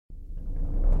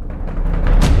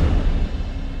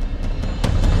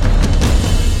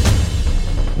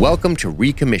Welcome to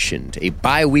Recommissioned, a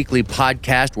bi-weekly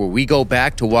podcast where we go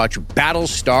back to watch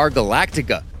Battlestar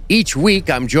Galactica. Each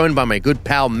week, I'm joined by my good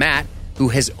pal Matt, who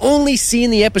has only seen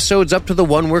the episodes up to the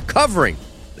one we're covering.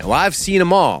 Now, I've seen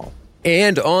them all.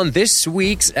 And on this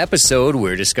week's episode,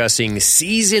 we're discussing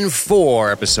Season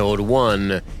 4, Episode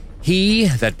 1, He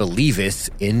That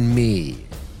Believeth in Me.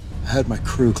 I had my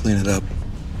crew clean it up.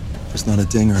 There's not a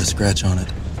ding or a scratch on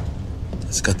it.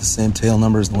 It's got the same tail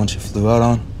number as the one she flew out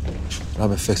on. But I've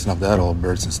been fixing up that old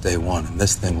bird since day one, and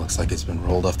this thing looks like it's been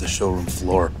rolled off the showroom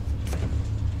floor.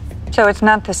 So it's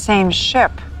not the same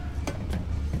ship?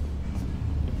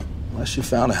 Unless you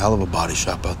found a hell of a body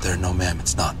shop out there, no ma'am,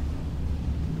 it's not.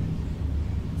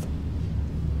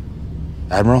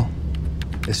 Admiral,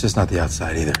 it's just not the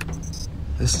outside either.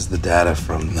 This is the data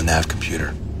from the nav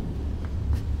computer.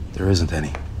 There isn't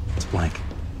any. It's blank.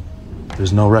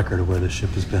 There's no record of where this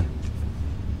ship has been.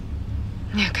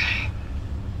 Okay.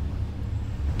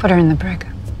 Put her in the brig.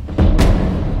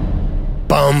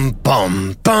 Bum,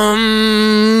 bum,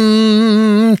 bum.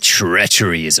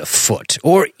 Treachery is afoot.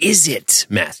 Or is it,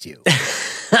 Matthew?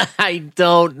 I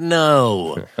don't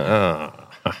know.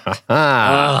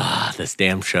 This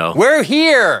damn show. We're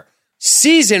here.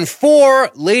 Season 4.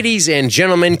 Ladies and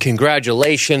gentlemen,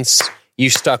 congratulations.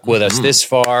 You stuck with us this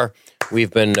far.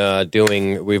 We've been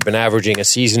averaging a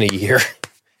season a year.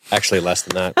 Actually, less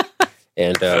than that.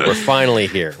 And we're finally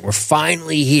here. We're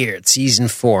finally here at Season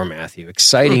 4, Matthew.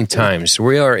 Exciting times.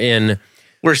 We're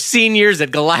seniors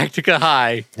at Galactica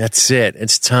High. That's it.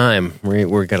 It's time.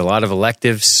 We've got a lot of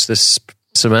electives this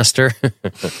semester.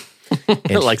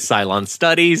 Like Cylon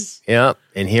Studies. Yep.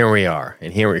 And here we are.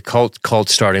 And here we're Cult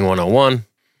Starting 101.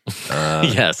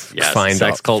 Yes.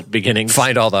 Sex cult beginning.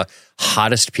 Find all the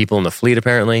hottest people in the fleet,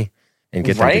 apparently, and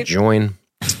get them to join.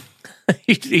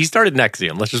 He started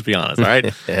Nexium, let's just be honest, all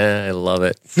right? Yeah, I love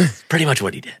it. Pretty much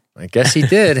what he did. I guess he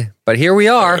did. But here we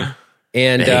are.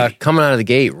 And coming out of the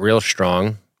gate real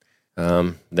strong.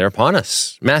 They're upon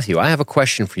us. Matthew, I have a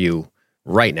question for you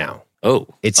right now.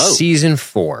 It's Season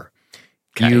 4.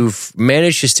 Okay. You've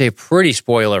managed to stay pretty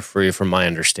spoiler-free from my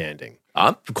understanding.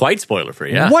 I'm quite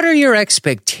spoiler-free, yeah. What are your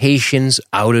expectations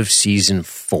out of Season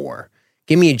 4?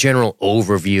 Give me a general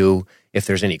overview. If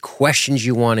there's any questions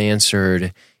you want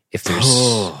answered, if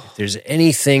there's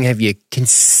anything, have you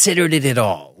considered it at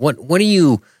all? What do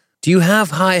you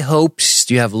have high hopes?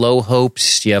 Do you have low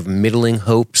hopes? Do you have middling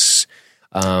hopes?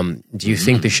 Do you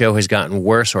think the show has gotten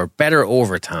worse or better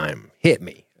over time? Hit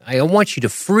me. I want you to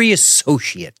free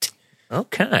associate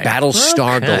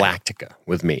Battlestar Galactica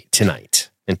with me tonight.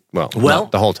 And not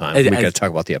the whole time. We got to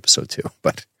talk about the episode too,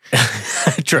 but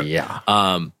true. Yeah.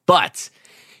 But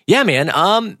yeah, man,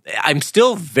 I'm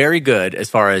still very good as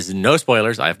far as no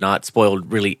spoilers. I have not spoiled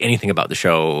really anything about the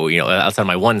show, outside of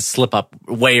my one slip up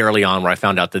way early on where I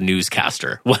found out the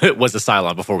newscaster was a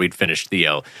Cylon before we'd finished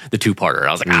the two-parter.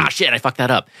 I was like, shit, I fucked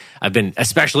that up. I've been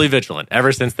especially vigilant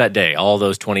ever since that day, all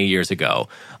those 20 years ago.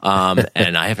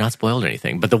 And I have not spoiled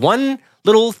anything. But the one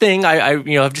little thing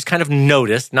I've just kind of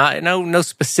noticed, no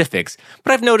specifics,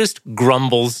 but I've noticed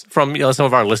grumbles from some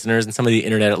of our listeners and some of the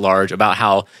internet at large about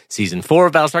how Season 4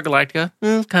 of Battlestar Galactica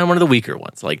is kind of one of the weaker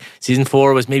ones. Like Season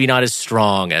 4 was maybe not as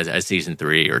strong as Season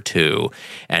 3 or 2,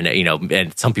 and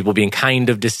and some people being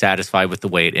kind of dissatisfied with the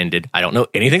way it ended. I don't know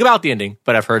anything about the ending,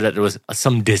 but I've heard that there was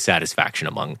some dissatisfaction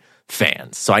among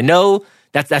fans. So I know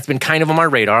that's been kind of on my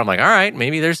radar. I'm like, all right,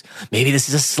 maybe this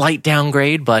is a slight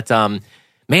downgrade, but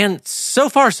man, so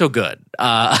far so good.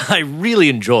 I really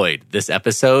enjoyed this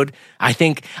episode. I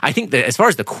think that as far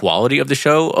as the quality of the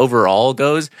show overall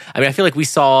goes, I feel like we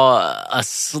saw a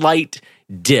slight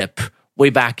dip way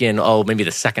back in maybe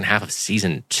the second half of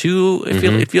Season 2.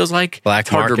 It feels like Black it's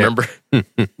hard Market. to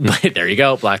remember. But there you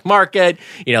go, Black Market.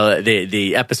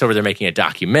 The episode where they're making a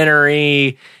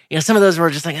documentary. Some of those were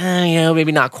just like,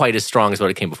 maybe not quite as strong as what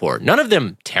it came before. None of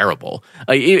them terrible.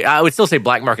 I would still say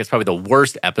Black Market's probably the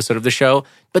worst episode of the show,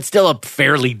 but still a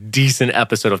fairly decent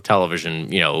episode of television,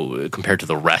 compared to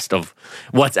the rest of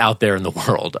what's out there in the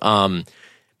world.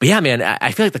 But yeah, man,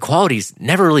 I feel like the quality's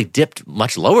never really dipped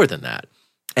much lower than that.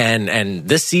 And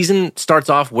this season starts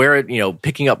off where it,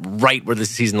 picking up right where the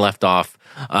season left off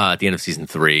at the end of Season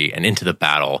 3 and into the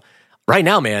battle. Right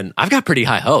now, man, I've got pretty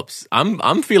high hopes.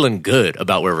 I'm feeling good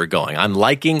about where we're going. I'm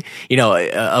liking,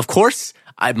 of course,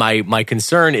 my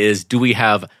concern is, do we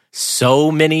have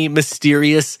so many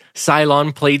mysterious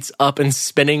Cylon plates up and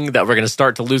spinning that we're going to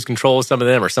start to lose control of some of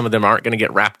them, or some of them aren't going to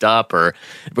get wrapped up, or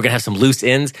we're going to have some loose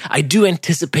ends? I do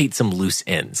anticipate some loose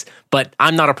ends, but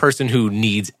I'm not a person who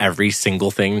needs every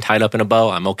single thing tied up in a bow.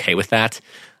 I'm okay with that.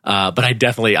 But I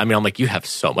definitely, I'm like, you have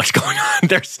so much going on.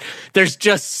 There's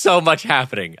just so much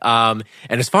happening. And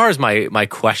as far as my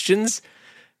questions,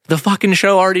 the fucking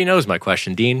show already knows my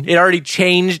question, Dean. It already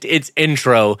changed its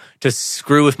intro to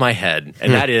screw with my head.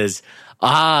 And that is,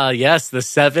 yes, the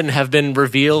 7 have been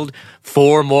revealed.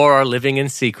 4 more are living in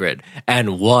secret.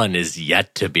 And 1 is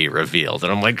yet to be revealed.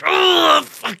 And I'm like, oh,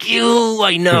 fuck you.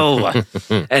 I know.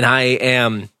 And I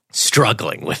am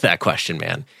struggling with that question,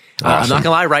 man. Awesome. I'm not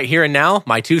gonna lie, right here and now,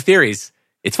 my 2 theories: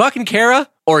 it's fucking Kara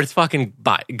or it's fucking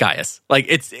Gaius. Like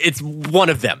it's one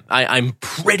of them. I'm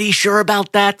pretty sure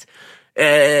about that.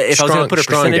 If I was gonna put a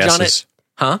percentage on it,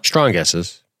 Strong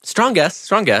guesses. Strong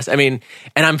guess. I mean,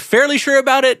 and I'm fairly sure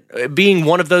about it being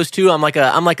one of those 2. I'm like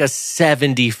a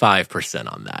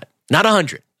 75% on that. Not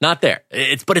 100. Not there.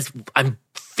 I'm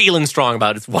feeling strong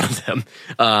about it's one of them.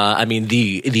 I mean,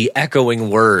 the echoing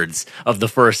words of the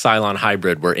first Cylon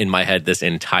hybrid were in my head this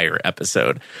entire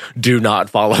episode. Do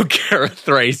not follow Kara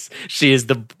Thrace. She is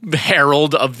the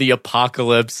herald of the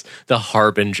apocalypse, the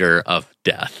harbinger of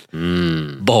death.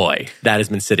 Boy, that has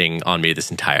been sitting on me this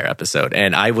entire episode.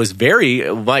 And I was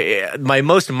my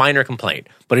most minor complaint,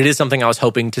 but it is something I was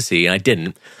hoping to see, and I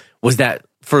didn't, was that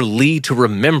for Lee to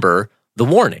remember the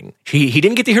warning. He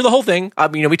didn't get to hear the whole thing.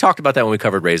 We talked about that when we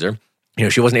covered Razor.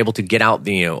 She wasn't able to get out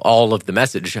all of the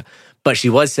message, but she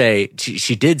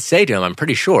did say to him, I'm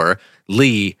pretty sure,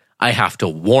 Lee, I have to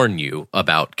warn you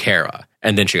about Kara.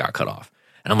 And then she got cut off.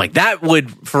 And I'm like, that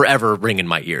would forever ring in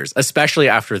my ears, especially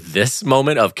after this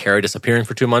moment of Kara disappearing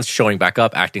for 2 months, showing back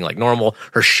up, acting like normal.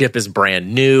 Her ship is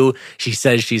brand new. She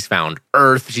says she's found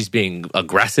Earth. She's being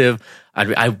aggressive.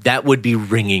 That would be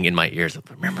ringing in my ears.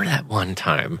 Remember that one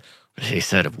time he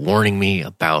said of warning me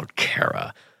about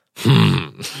Kara?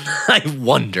 I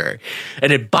wonder.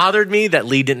 And it bothered me that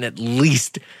Lee didn't at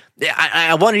least...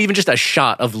 I wanted even just a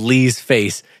shot of Lee's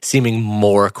face seeming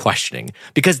more questioning.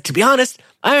 Because, to be honest,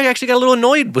 I actually got a little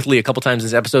annoyed with Lee a couple times in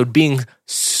this episode being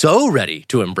so ready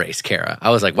to embrace Kara. I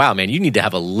was like, wow, man, you need to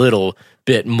have a little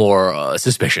bit more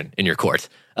suspicion in your court.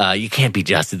 You can't be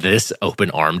just this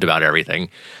open-armed about everything.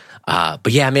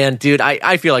 But yeah, man, dude,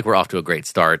 I feel like we're off to a great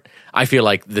start. I feel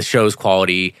like the show's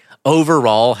quality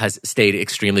overall has stayed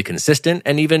extremely consistent.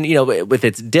 And even, with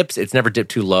its dips, it's never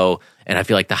dipped too low. And I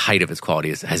feel like the height of its quality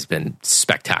has been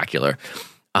spectacular.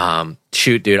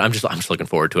 Shoot, dude, I'm just looking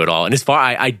forward to it all. And as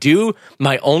far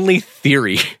my only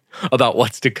theory about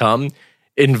what's to come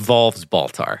involves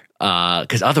Baltar.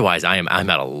 Because otherwise I'm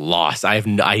at a loss.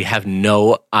 I have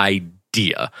no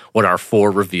idea what our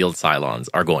 4 revealed Cylons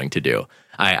are going to do.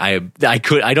 I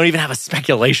don't even have a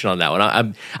speculation on that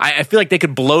one. I feel like they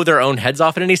could blow their own heads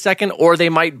off at any second, or they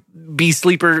might be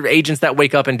sleeper agents that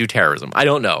wake up and do terrorism. I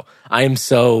don't know. I am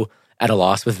so at a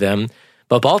loss with them.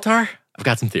 But Baltar, I've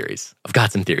got some theories.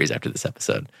 After this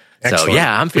episode. Excellent. So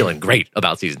yeah, I'm feeling great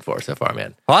about season 4 so far,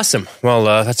 man. Awesome. Well,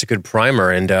 that's a good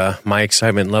primer, and my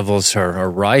excitement levels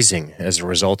are rising as a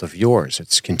result of yours.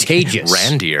 It's contagious.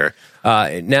 Randier.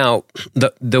 Now,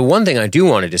 the one thing I do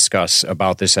want to discuss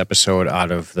about this episode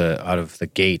out of the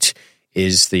gate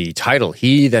is the title,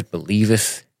 "He That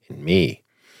Believeth in Me."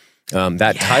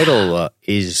 That title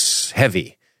is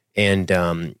heavy. And,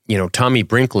 Tommy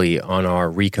Brinkley on our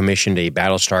Recommissioned a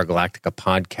Battlestar Galactica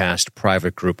podcast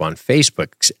private group on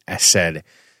Facebook said,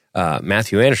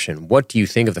 Matthew Anderson, what do you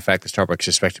think of the fact that Star Trek is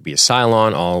suspected to be a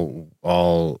Cylon,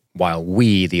 all while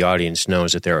we, the audience,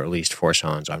 knows that there are at least 4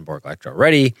 Cylons on board Galactica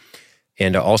already?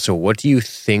 And also, why do you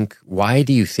think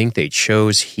they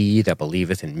chose "He That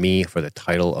Believeth in Me" for the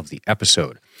title of the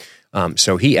episode?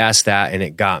 So he asked that, and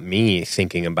it got me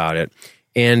thinking about it.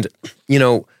 And,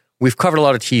 we've covered a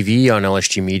lot of TV on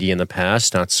LSG Media in the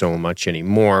past, not so much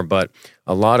anymore, but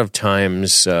a lot of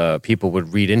times people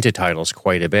would read into titles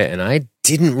quite a bit, and I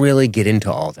didn't really get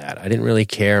into all that. I didn't really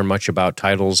care much about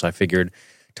titles. I figured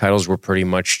titles were pretty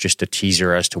much just a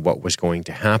teaser as to what was going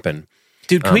to happen.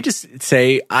 Dude, can we just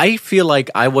say, I feel like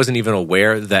I wasn't even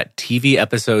aware that TV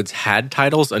episodes had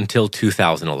titles until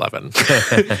 2011.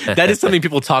 That is something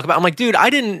people talk about. I'm like, dude,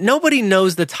 nobody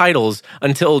knows the titles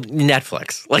until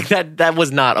Netflix. Like that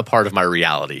was not a part of my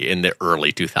reality in the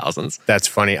early 2000s. That's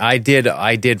funny. I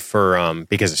did for,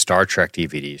 because of Star Trek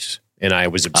DVDs, and I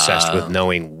was obsessed with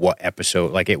knowing what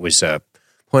episode, like it was a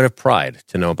point of pride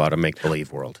to know about a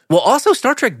make-believe world. Well, also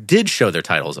Star Trek did show their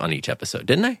titles on each episode,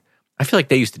 didn't they? I feel like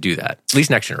they used to do that. At least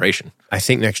Next Generation. I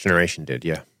think Next Generation did,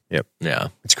 yeah. Yep. Yeah.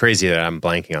 It's crazy that I'm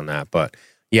blanking on that, but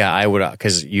yeah, I would,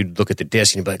 because you'd look at the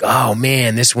disc and you'd be like, oh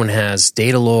man, this one has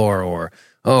data lore, or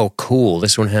oh cool,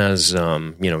 this one has,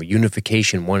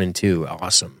 Unification 1 and 2,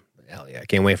 awesome. Hell yeah, I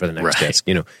can't wait for the next disc,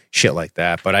 shit like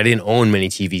that. But I didn't own many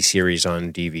TV series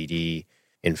on DVD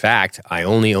In fact, I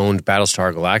only owned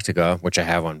Battlestar Galactica, which I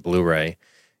have on Blu-ray,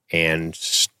 and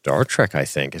Star Trek, I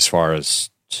think, as far as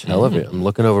television. I'm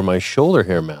looking over my shoulder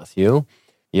here, Matthew.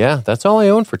 Yeah, that's all I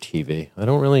own for TV. I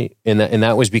don't really, and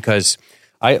that was because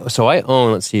I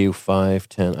own, let's see, 5,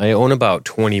 10, I own about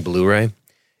 20 Blu-ray,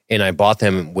 and I bought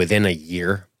them within a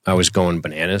year. I was going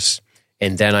bananas.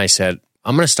 And then I said,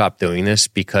 I'm going to stop doing this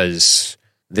because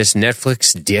this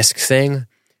Netflix disc thing,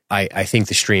 I think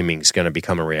the streaming is going to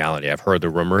become a reality. I've heard the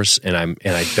rumors, and I'm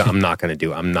not going to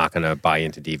do it. I'm not going to buy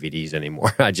into DVDs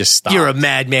anymore. I just stopped. You're a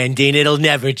madman, Dean. It'll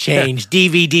never change.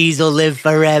 DVDs will live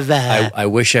forever. I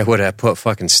wish I would have put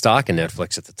fucking stock in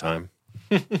Netflix at the time.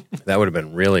 That would have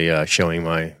been really showing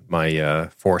my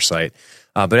foresight.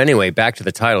 But anyway, back to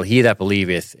the title, He That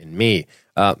Believeth in Me.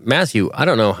 Matthew, I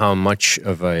don't know how much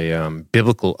of a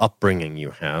biblical upbringing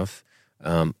you have.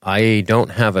 I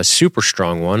don't have a super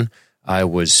strong one. I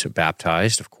was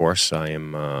baptized, of course. I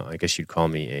am, I guess you'd call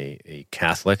me a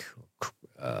Catholic.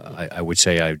 I would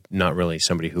say I'm not really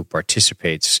somebody who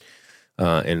participates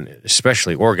in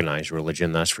especially organized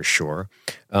religion, that's for sure.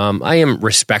 I am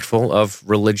respectful of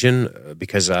religion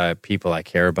because people I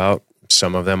care about,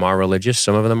 some of them are religious,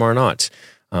 some of them are not.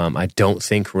 I don't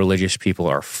think religious people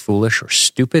are foolish or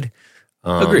stupid.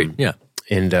 Agreed, yeah.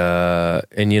 And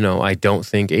I don't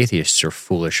think atheists are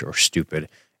foolish or stupid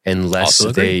unless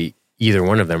either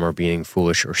one of them are being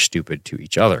foolish or stupid to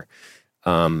each other.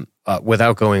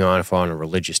 Without going on a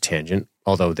religious tangent,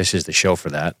 although this is the show for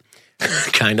that.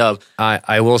 Kind of.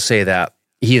 I will say that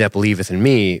He That Believeth in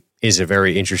Me is a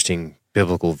very interesting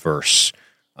biblical verse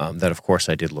that, of course,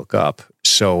 I did look up.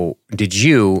 So did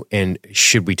you, and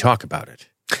should we talk about it?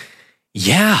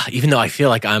 Yeah, even though I feel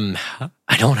like I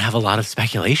don't have a lot of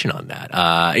speculation on that.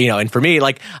 And for me,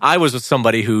 like, I was with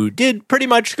somebody who did pretty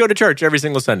much go to church every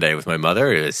single Sunday with my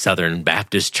mother. It was Southern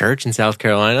Baptist Church in South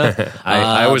Carolina.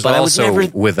 I was also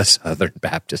with a Southern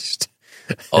Baptist.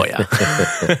 Oh, yeah.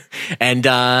 And,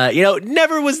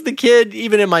 never was the kid,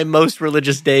 even in my most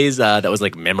religious days, that was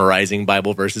like memorizing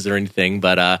Bible verses or anything.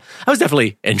 But I was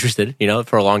definitely interested,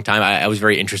 for a long time. I was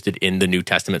very interested in the New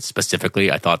Testament specifically.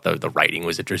 I thought the writing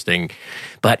was interesting.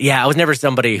 But yeah, I was never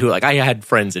somebody who, like, I had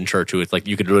friends in church who it's like,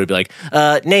 you could really be like,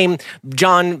 name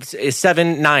John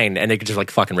 7:9, and they could just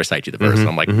like fucking recite you the verse. And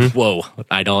I'm like, whoa,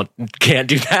 can't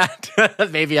do that.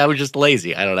 Maybe I was just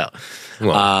lazy. I don't know.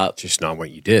 Well, just not what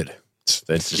you did.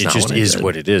 It just is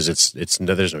what it is. It's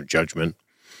there's no judgment.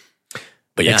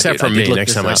 But yeah, except for me,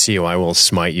 next time I see you, I will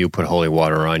smite you, put holy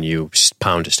water on you,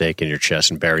 pound a stake in your chest,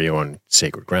 and bury you on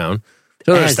sacred ground.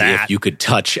 So as if you could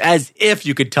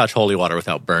touch holy water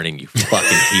without burning, you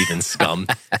fucking heathen scum.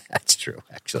 That's true,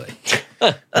 actually.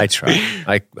 I try.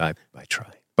 I try.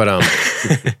 But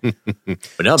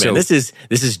but no, man. This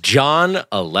is John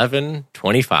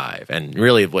 11:25, and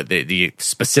really, what the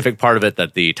specific part of it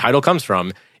that the title comes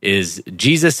from is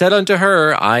Jesus said unto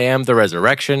her, I am the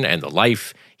resurrection and the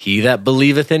life. He that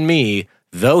believeth in me,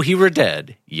 though he were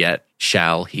dead, yet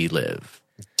shall he live.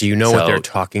 Do you know what they're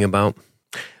talking about?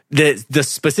 The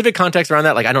specific context around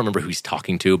that, like, I don't remember who he's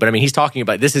talking to, but I mean, he's talking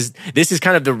about this is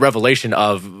kind of the revelation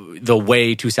of the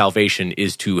way to salvation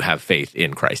is to have faith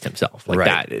in Christ himself. Like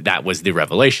right. That was the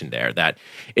revelation there, that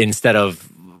instead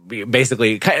of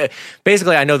basically,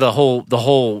 I know the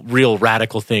whole real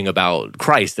radical thing about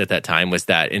Christ at that time was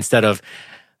that instead of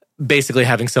basically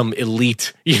having some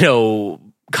elite,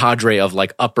 cadre of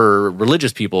like upper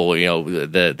religious people,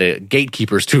 the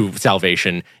gatekeepers to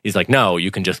salvation, he's like, no,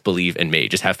 you can just believe in me,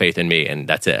 just have faith in me, and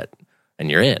that's it. And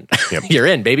you're in. Yep. You're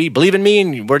in, baby. Believe in me,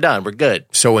 and we're done. We're good.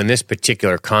 So in this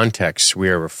particular context, we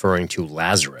are referring to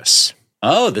Lazarus.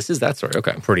 Oh, this is that story.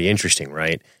 Okay. Pretty interesting,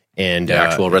 right? And the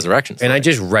actual resurrection story. And I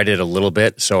just read it a little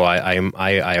bit, so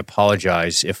I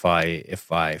apologize if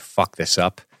I fuck this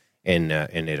up and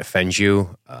it offends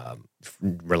you.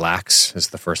 Relax is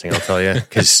the first thing I'll tell you,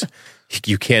 because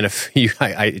you can't.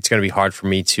 It's going to be hard for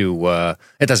me to.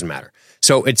 It doesn't matter.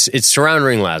 So it's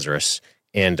surrounding Lazarus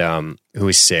and who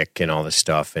is sick and all this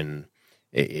stuff, and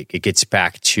it gets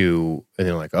back to, and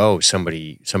they're like, oh,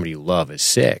 somebody you love is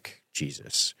sick.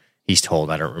 Jesus, he's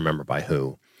told. I don't remember by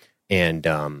who. And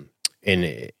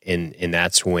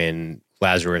that's when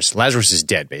Lazarus is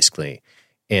dead, basically.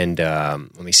 And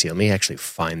let me see. Let me actually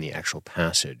find the actual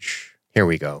passage. Here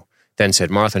we go. Then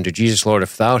said Martha unto Jesus, Lord,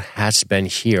 if thou hadst been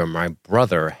here, my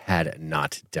brother had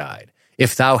not died.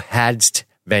 If thou hadst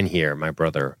been here, my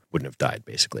brother wouldn't have died,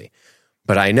 basically.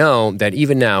 But I know that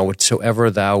even now, whatsoever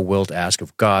thou wilt ask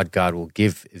of God, God will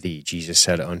give thee. Jesus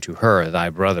said unto her, thy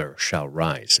brother shall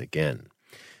rise again.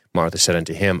 Martha said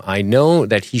unto him, I know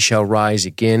that he shall rise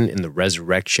again in the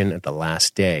resurrection at the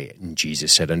last day. And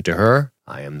Jesus said unto her,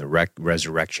 I am the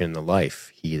resurrection and the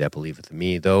life. He that believeth in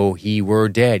me, though he were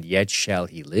dead, yet shall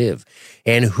he live.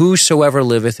 And whosoever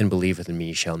liveth and believeth in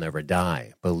me shall never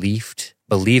die.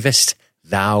 Believest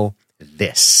thou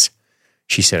this?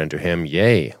 She said unto him,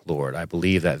 Yea, Lord, I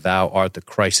believe that thou art the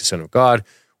Christ, the Son of God,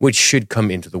 which should come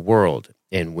into the world.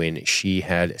 And when she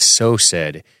had so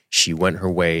said, she went her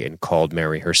way and called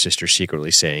Mary her sister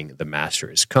secretly, saying, The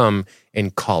Master is come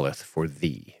and calleth for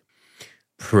thee.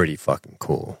 Pretty fucking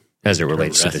cool as it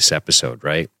relates to this episode,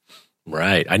 right?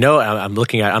 Right. I know I'm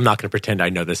looking at, I'm not going to pretend I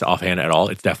know this offhand at all.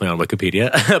 It's definitely on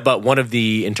Wikipedia. But one of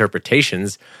the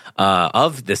interpretations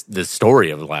of this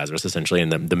story of Lazarus, essentially,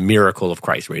 and the miracle of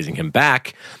Christ raising him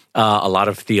back, a lot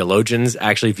of theologians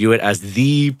actually view it as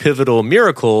the pivotal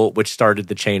miracle which started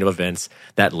the chain of events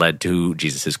that led to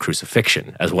Jesus'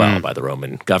 crucifixion as well by the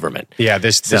Roman government. Yeah,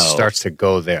 this starts to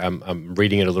go there. I'm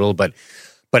reading it a little, but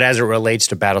as it relates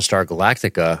to Battlestar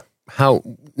Galactica, how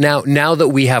now that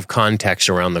we have context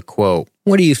around the quote,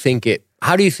 how do you think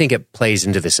it plays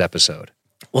into this episode?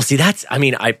 Well, see,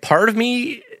 part of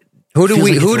me, who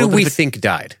do we think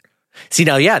died? See,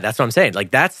 now, yeah, that's what I'm saying.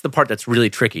 Like, that's the part that's really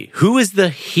tricky. Who is the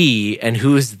he and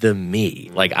who is the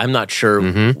me? Like, I'm not sure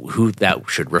who that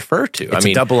should refer to. It's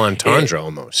a double entendre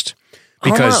almost.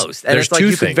 Because almost. And there's it's like two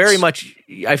you things. could very much,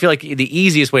 I feel like the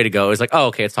easiest way to go is like, oh,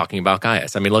 okay, it's talking about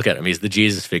Gaius. I mean, look at him. He's the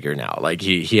Jesus figure now. Like,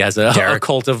 he has a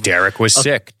cult of... Derek was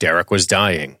sick. Derek was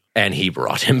dying. And he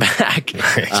brought him back,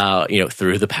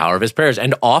 through the power of his prayers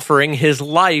and offering his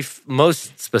life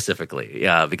most specifically.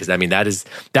 Because, I mean,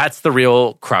 that's the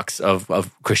real crux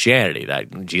of Christianity,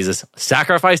 that Jesus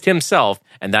sacrificed himself,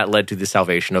 and that led to the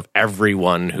salvation of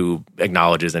everyone who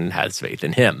acknowledges and has faith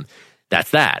in him.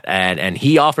 That's that. And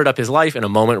he offered up his life in a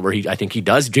moment where I think he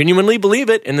does genuinely believe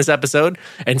it in this episode.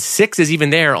 And Six is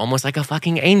even there, almost like a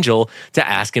fucking angel, to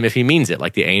ask him if he means it.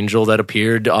 Like the angel that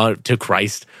appeared to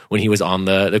Christ when he was on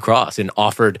the cross and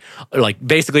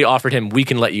basically offered him, we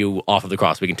can let you off of the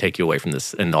cross. We can take you away from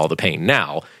this and all the pain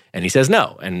now. And he says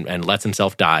no and lets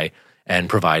himself die and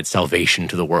provides salvation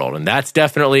to the world. And that's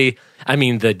definitely, I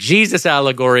mean, the Jesus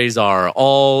allegories are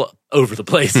all over the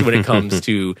place when it comes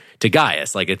to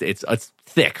Gaius. Like it's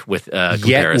thick with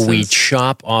comparisons. Yet we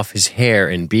chop off his hair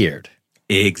and beard.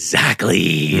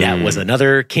 Exactly. That was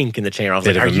another kink in the chain. I was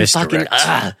like, are you fucking...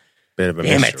 Bit of a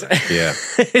damn misdirect. Yeah.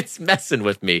 It's messing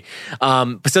with me.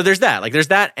 So there's that. Like there's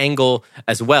that angle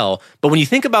as well. But when you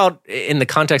think about in the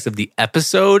context of the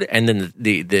episode and then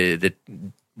the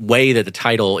way that the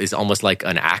title is almost like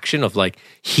an action of like,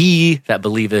 he that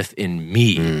believeth in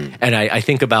me. And I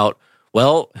think about,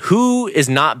 well, who is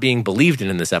not being believed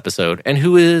in this episode and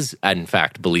who is, in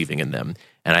fact, believing in them?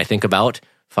 And I think about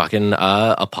fucking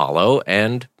Apollo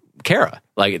and Kara.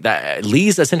 Like that,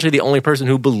 Lee's essentially the only person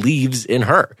who believes in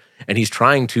her. And he's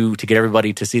trying to get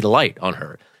everybody to see the light on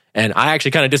her. And I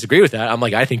actually kind of disagree with that. I'm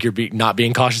like, I think you're not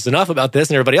being cautious enough about this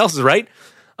and everybody else is right.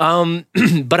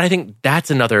 But I think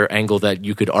that's another angle that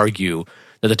you could argue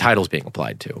that the title's being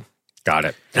applied to. Got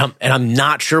it. And I'm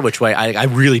not sure which way. I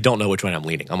really don't know which way I'm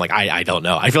leaning. I'm like, I don't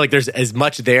know. I feel like there's as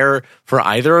much there for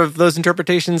either of those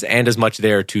interpretations and as much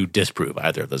there to disprove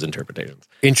either of those interpretations.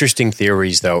 Interesting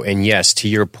theories, though. And yes, to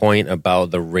your point about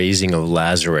the raising of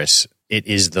Lazarus, it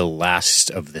is the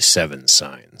last of the 7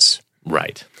 signs.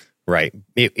 Right. Right.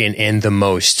 And the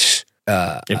most...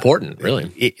 important,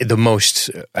 really. The most,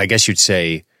 I guess you'd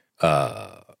say,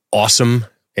 awesome,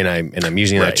 and I'm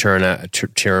using that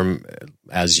term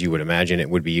as you would imagine it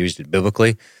would be used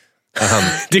biblically.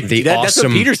 Dude, that's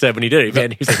what Peter said when he did it.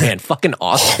 Man, he was like, man, fucking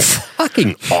awesome.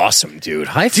 Fucking awesome, dude.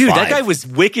 High five. Dude, that guy was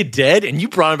wicked dead, and you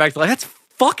brought him back to life. That's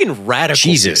fucking radical.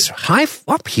 Jesus. Dude.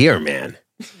 Up here, man.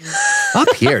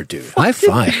 Up here, dude. High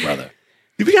five, brother.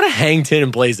 Dude, we gotta hang 10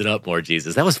 and blaze it up more,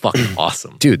 Jesus. That was fucking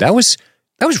awesome. Dude, that was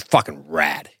fucking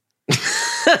rad.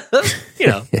 You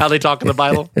know, how they talk in the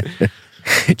Bible.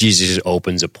 Jesus just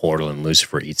opens a portal and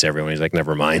Lucifer eats everyone. He's like,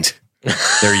 never mind.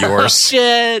 They're yours.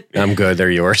 Shit. I'm good.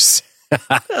 They're yours.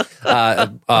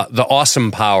 The awesome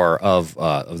power of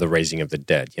the raising of the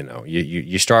dead. You know,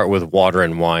 you start with water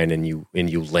and wine and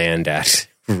you land at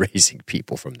raising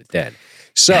people from the dead.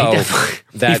 So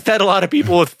he fed a lot of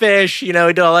people with fish, you know,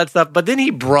 he did all that stuff, but then he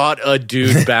brought a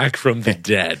dude back from the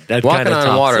dead. That walking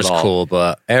on water is cool,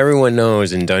 but everyone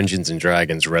knows in Dungeons and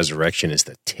Dragons, resurrection is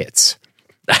the tits.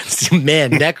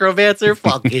 Man, necromancer,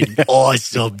 fucking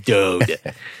awesome, dude.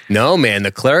 No, man,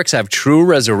 the clerics have true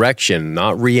resurrection,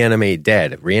 not reanimate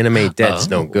dead. Reanimate dead is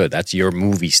no good. That's your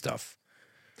movie stuff.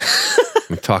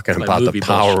 I'm talking about the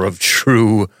power of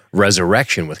true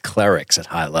resurrection with clerics at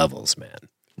high levels, man.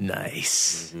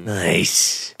 Nice.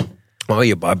 Nice. Oh,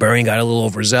 your barbarian got a little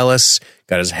overzealous,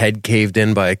 got his head caved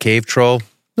in by a cave troll.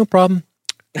 No problem.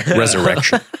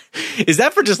 Resurrection. Is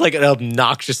that for just like an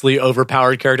obnoxiously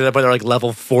overpowered character? That point they're like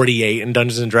level 48 in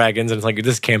Dungeons and Dragons, and it's like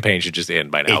this campaign should just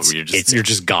end by now. You're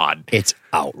just God. It's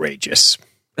outrageous.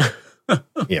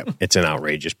 Yeah, it's an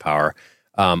outrageous power.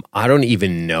 I don't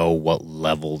even know what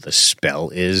level the spell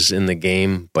is in the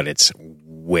game, but it's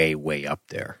way, way up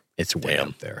there. It's way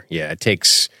up there. Yeah, it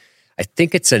takes. I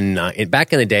think it's a 9.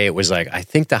 Back in the day, it was like I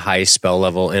think the highest spell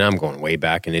level, and I'm going way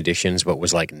back in editions, but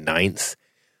was like 9th.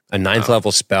 A 9th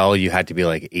level spell, you had to be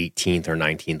like 18th or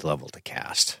 19th level to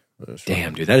cast.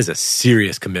 Damn, dude, that is a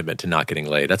serious commitment to not getting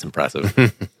laid. That's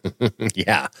impressive.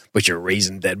 Yeah, but you're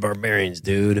raising dead barbarians,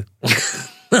 dude.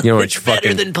 You know it's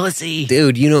fucking better than pussy,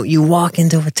 dude. You know, you walk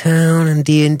into a town in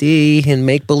D&D and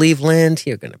make believe land,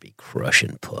 you're gonna be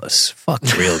crushing puss. Fuck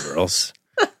real girls.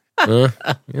 You know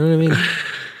what I mean?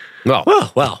 Well,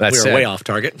 we were way off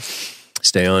target.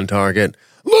 Stay on target.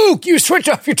 Luke, you switch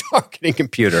off your targeting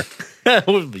computer.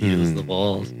 Use the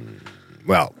balls.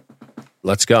 Well,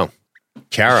 let's go.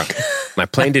 Kara, my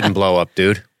plane didn't blow up,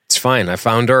 dude. It's fine. I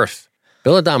found Earth.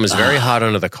 Bill Adama is very hot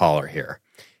under the collar here.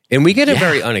 And we get a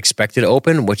very unexpected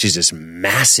open, which is this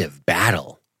massive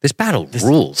battle. This battle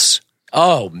rules.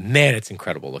 Oh, man, it's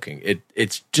incredible looking.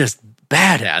 It's just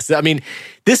badass. I mean,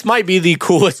 this might be the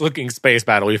coolest looking space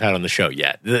battle we've had on the show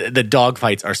yet. The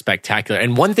dogfights are spectacular.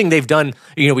 And one thing they've done,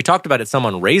 we talked about it some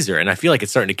on Razor, and I feel like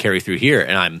it's starting to carry through here,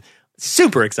 and I'm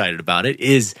super excited about it,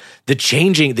 is the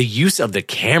use of the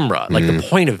camera, like the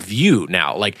point of view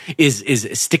now, like is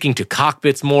sticking to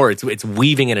cockpits more. It's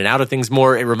weaving in and out of things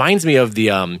more. It reminds me of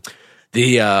the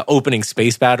opening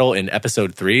space battle in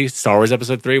Episode 3, Star Wars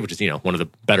Episode 3, which is one of the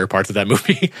better parts of that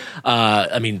movie.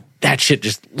 I mean, that shit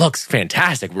just looks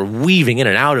fantastic. We're weaving in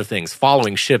and out of things,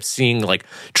 following ships, seeing like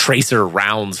tracer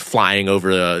rounds flying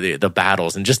over the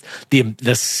battles, and just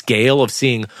the scale of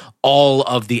seeing all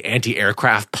of the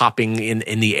anti-aircraft popping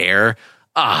in the air.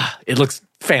 It looks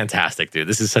fantastic, dude.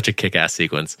 This is such a kick-ass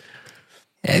sequence.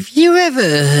 Have you ever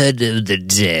heard of the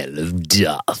tale of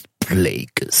Darth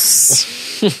Plagueis?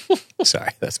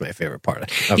 Sorry, that's my favorite part.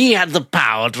 He had the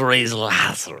power to raise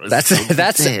Lazarus.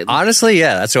 That's honestly,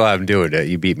 yeah, that's why I'm doing it.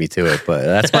 You beat me to it,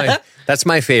 but that's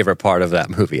my favorite part of that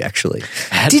movie, actually.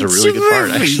 That's a really good part,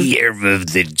 actually. Did you ever hear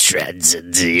of the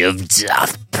tragedy of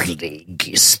Darth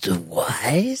Plagueis the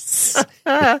Wise?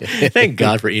 Thank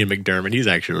God for Ian McDermott. He's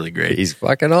actually really great. He's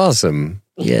fucking awesome.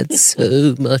 He had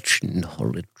so much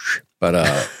knowledge.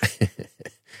 But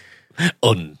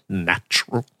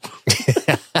unnatural.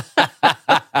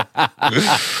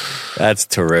 That's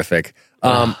terrific.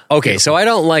 Okay, so I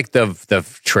don't like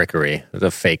the trickery, the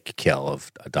fake kill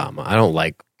of Adama. I don't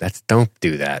like that. Don't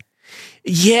do that.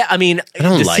 Yeah, I mean,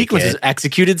 the sequence is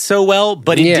executed so well,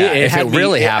 but if it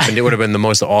really happened, it would have been the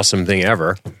most awesome thing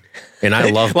ever. And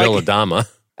I love Bill Adama.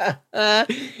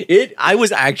 I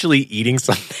was actually eating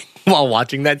something while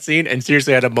watching that scene, and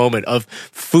seriously had a moment of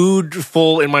food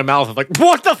full in my mouth of like,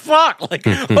 what the fuck? Like,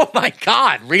 oh my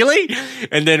God, really?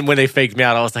 And then when they faked me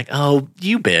out, I was like, oh,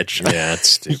 you bitch. Yeah, that's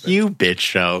stupid. You bitch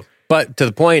show. But to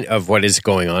the point of what is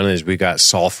going on is we got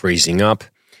Saul freezing up,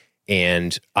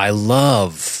 and I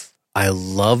love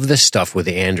the stuff with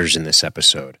Anders in this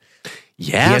episode.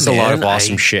 Yeah, he has a lot of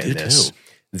awesome shit in this.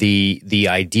 Too. The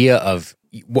idea of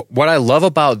what I love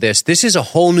about this is a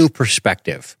whole new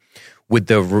perspective. With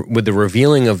the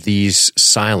revealing of these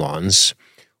Cylons,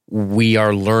 we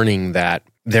are learning that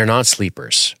they're not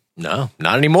sleepers. No,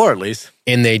 not anymore, at least.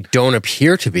 And they don't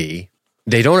appear to be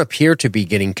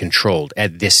getting controlled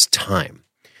at this time.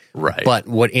 Right. But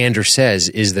what Anders says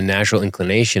is the natural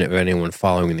inclination of anyone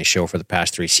following the show for the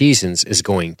past 3 seasons is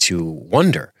going to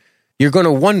wonder. You're going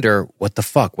to wonder, what the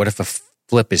fuck? What if a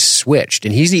flip is switched?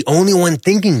 And he's the only one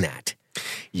thinking that.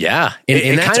 Yeah.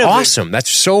 And that's awesome. That's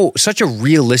such a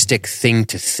realistic thing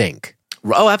to think.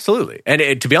 Oh, absolutely.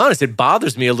 And to be honest, it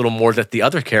bothers me a little more that the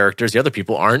other characters, the other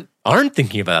people aren't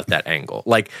thinking about that angle.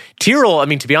 Like Tyrell, I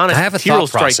mean, to be honest, I have a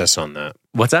thought process on that.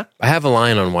 What's that? I have a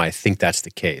line on why I think that's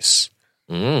the case.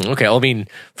 Okay. Well, I mean,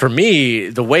 for me,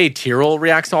 the way Tyrell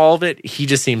reacts to all of it, he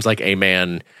just seems like a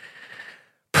man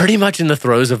pretty much in the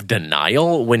throes of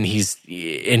denial when he's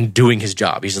in doing his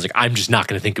job. He's just like, I'm just not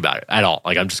going to think about it at all.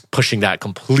 Like, I'm just pushing that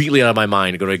completely out of my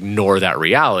mind, going to ignore that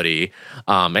reality.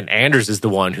 And Anders is the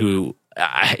one who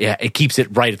it keeps it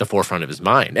right at the forefront of his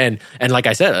mind. And like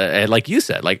I said, like you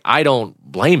said, like, I don't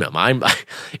blame him.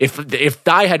 If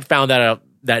I had found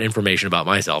that information about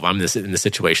myself, I'm in this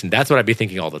situation, that's what I'd be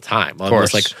thinking all the time.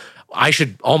 Almost like, I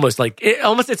should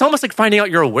it's almost like finding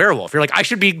out you're a werewolf. You're like, I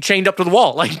should be chained up to the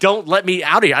wall. Like, don't let me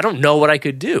out of here. I don't know what I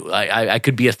could do. I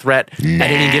could be a threat at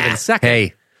any given second.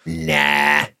 Hey,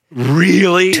 nah.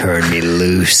 Really? Turn me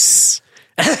loose.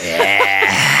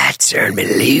 Yeah, turn me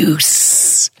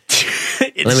loose.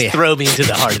 Throw me into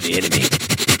the heart of the enemy.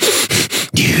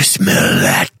 Do you smell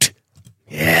that?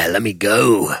 Yeah, let me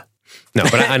go. No,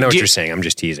 but I know what you're saying. I'm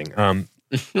just teasing.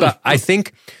 But I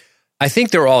think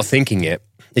they're all thinking it.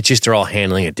 It's just they're all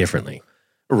handling it differently.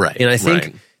 Right. And I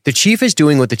think the chief is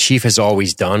doing what the chief has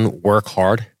always done, work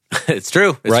hard. It's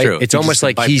true. It's right? true. It's almost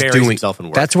like he's doing himself in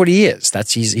work. That's what he is.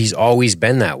 He's always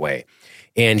been that way.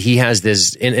 And he has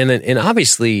this and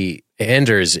obviously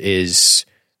Anders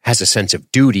has a sense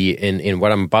of duty, and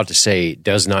what I'm about to say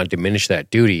does not diminish that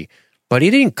duty. But he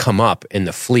didn't come up in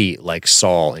the fleet like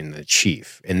Saul and the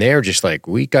chief. And they're just like,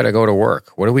 we got to go to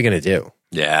work. What are we going to do?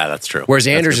 Yeah, that's true. Whereas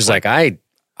Anders is like,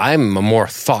 I'm more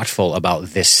thoughtful about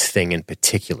this thing in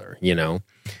particular, you know?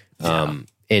 Yeah.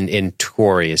 And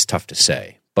Tori is tough to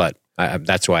say. But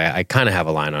that's why I kind of have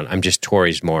a line on. I'm just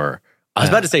Tori's more. I was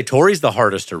about to say Tori's the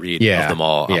hardest to read of them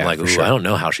all. I'm like, ooh, sure. I don't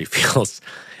know how she feels.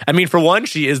 I mean, for one,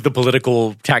 she is the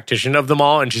political tactician of them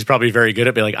all, and she's probably very good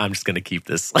at being like, I'm just going to keep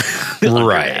this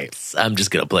right. I'm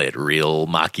just going to play it real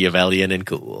Machiavellian and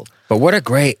cool. But what a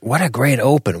great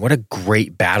open, what a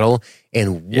great battle,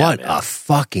 and what a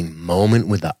fucking moment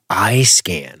with the eye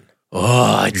scan.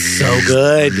 Oh, it's so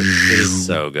good. It is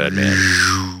so good, man.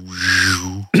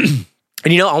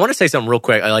 And I want to say something real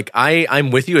quick. I'm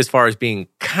with you as far as being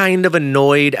kind of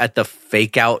annoyed at the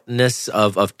fake outness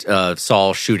of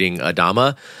Saul shooting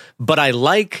Adama, but I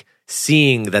like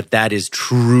seeing that is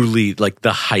truly like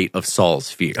the height of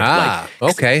Saul's fear.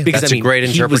 Okay, because that's a great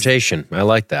interpretation. I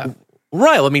like that.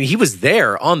 Right. I mean, he was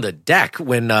there on the deck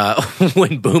when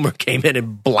Boomer came in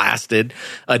and blasted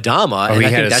Adama. Oh, and he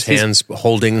had his hands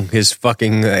holding his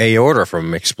fucking aorta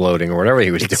from exploding or whatever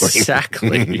he was doing.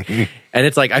 Exactly. And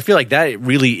it's like, I feel like that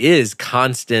really is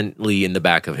constantly in the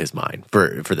back of his mind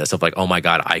for this of like, oh my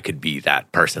God, I could be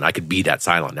that person. I could be that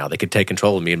Cylon now. They could take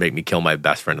control of me and make me kill my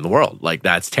best friend in the world. Like,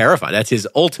 that's terrifying. That's his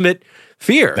ultimate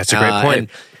fear. That's a great point.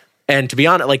 And to be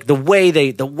honest, like the way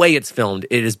it's filmed,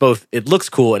 it looks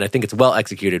cool and I think it's well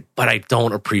executed, but I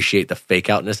don't appreciate the fake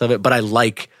outness of it. But I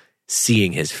like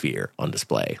seeing his fear on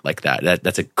display like that.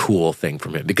 That's a cool thing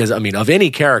from him. Because I mean, of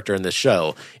any character in this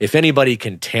show, if anybody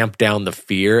can tamp down the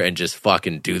fear and just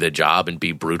fucking do the job and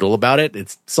be brutal about it,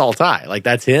 it's Saul Tigh. Like,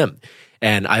 that's him.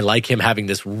 And I like him having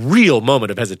this real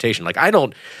moment of hesitation. Like, I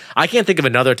can't think of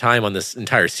another time on this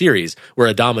entire series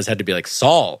where Adama's had to be like,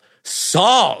 Saul,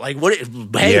 like, what?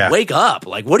 Hey, wake up!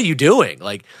 Like, what are you doing?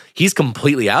 Like, he's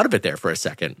completely out of it there for a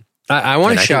second. I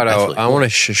want to shout out. I want to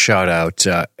shout out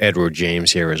Edward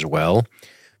James here as well,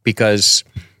 because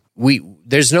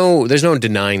there's no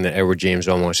denying that Edward James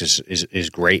almost is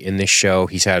great in this show.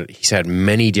 He's had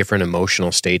many different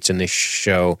emotional states in this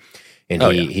show, and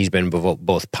he's been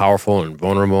both powerful and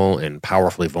vulnerable, and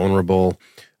powerfully vulnerable.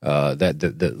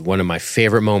 That one of my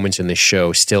favorite moments in this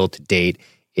show still to date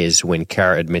is when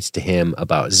Kara admits to him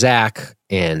about Zach,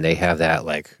 and they have that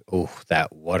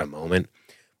what a moment.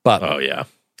 But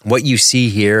what you see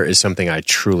here is something I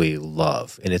truly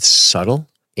love, and it's subtle,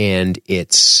 and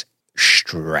it's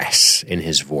stress in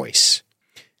his voice.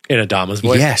 In Adama's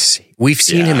voice? Yes. We've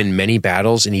seen him in many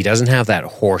battles, and he doesn't have that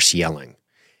hoarse yelling.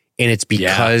 And it's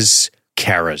because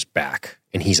Kara's back,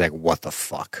 and he's like, what the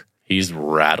fuck? He's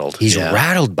rattled. He's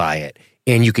rattled by it.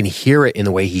 And you can hear it in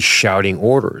the way he's shouting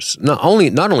orders. Not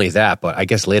only that, but I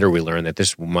guess later we learn that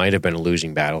this might have been a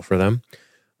losing battle for them,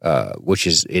 which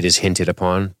it is hinted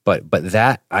upon. But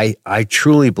that I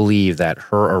truly believe that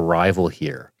her arrival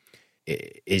here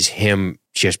is him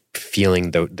just feeling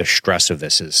the stress of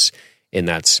this.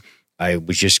 I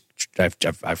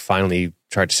finally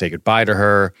tried to say goodbye to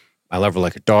her. I love her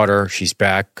like a daughter. She's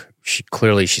back.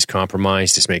 She's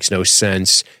compromised. This makes no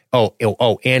sense. Oh,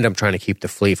 and I'm trying to keep the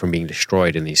fleet from being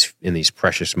destroyed in these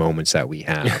precious moments that we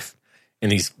have. In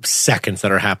these seconds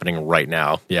that are happening right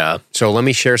now. Yeah. So let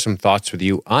me share some thoughts with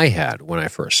you I had when I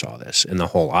first saw this and the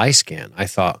whole eye scan.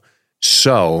 I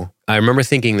remember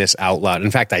thinking this out loud. In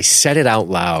fact, I said it out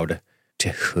loud to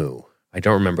who? I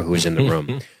don't remember who was in the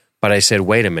room. But I said,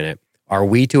 wait a minute. Are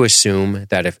we to assume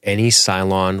that if any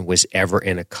Cylon was ever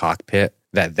in a cockpit,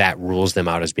 that rules them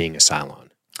out as being a Cylon?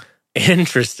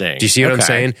 Interesting. Do you see what I'm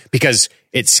saying? Because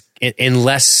it's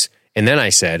unless, and then I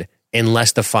said,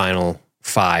 unless the final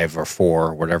 5 or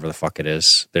 4, whatever the fuck it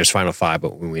is, there's final 5,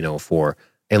 but we know 4.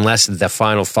 Unless the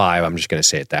final 5, I'm just going to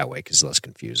say it that way because it's less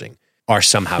confusing, are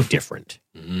somehow different.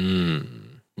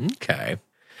 Okay.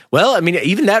 Well, I mean,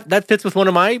 even that fits with one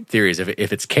of my theories.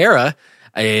 If it's Kara,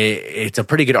 it's a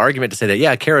pretty good argument to say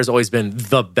that, Kara's always been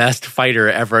the best fighter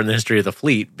ever in the history of the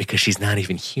fleet because she's not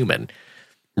even human.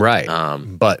 Right.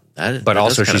 But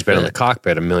also she's been in the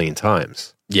cockpit a million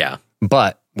times. Yeah.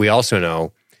 But we also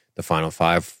know the final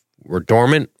 5 were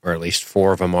dormant, or at least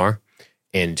 4 of them are,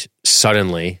 and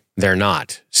suddenly they're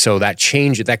not. So that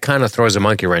kind of throws a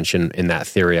monkey wrench in that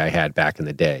theory I had back in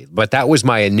the day. But that was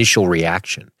my initial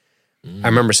reaction. I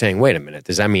remember saying, wait a minute,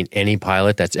 does that mean any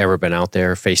pilot that's ever been out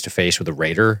there face-to-face with a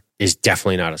Raider is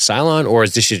definitely not a Cylon? Or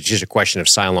is this just a question of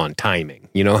Cylon timing?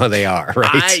 You know how they are,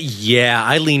 right?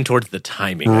 I lean towards the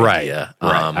timing idea.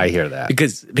 Right, I hear that.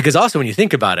 Because also when you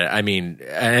think about it, I mean,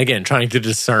 and again, trying to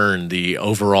discern the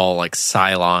overall like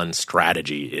Cylon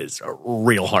strategy is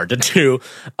real hard to do.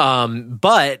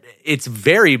 But it's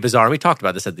very bizarre. We talked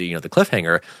about this at the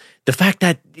cliffhanger. The fact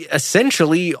that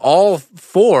essentially all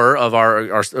 4 of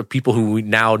our people who we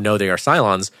now know they are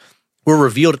Cylons were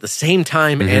revealed at the same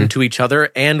time and to each other,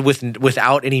 and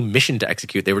without any mission to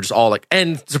execute. They were just all like,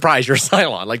 and surprise, you're a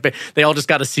Cylon. Like they all just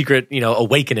got a secret,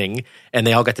 awakening, and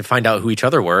they all got to find out who each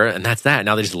other were, and that's that.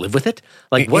 Now they just live with it.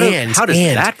 Like how does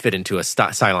that fit into a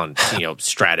Cylon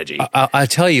strategy? I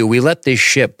tell you, we let this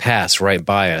ship pass right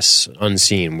by us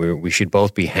unseen. We should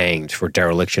both be hanged for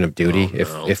dereliction of duty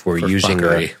if we're using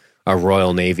a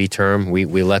Royal Navy term. We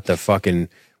let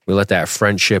that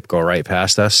French ship go right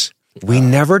past us. We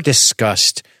never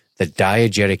discussed the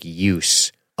diegetic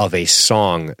use of a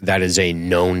song that is a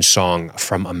known song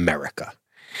from America.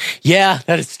 Yeah,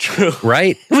 that is true.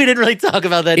 Right? We didn't really talk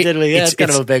about that, did we? Yeah, it's kind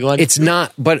of a big one. It's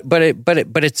not, but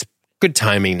it's good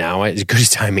timing now. As good as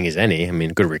timing as any. I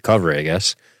mean, good recovery, I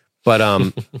guess. But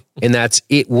and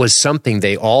it was something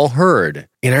they all heard.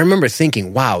 And I remember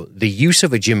thinking, wow, the use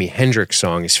of a Jimi Hendrix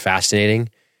song is fascinating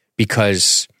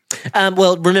because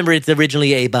well, remember, it's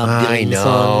originally a Bob Dylan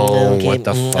song. Okay. What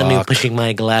the fuck? I'm pushing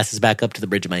my glasses back up to the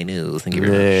bridge of my nose. Thank you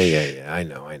very much. Yeah. I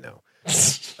know.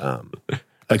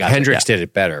 Hendrix did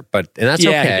it better, and that's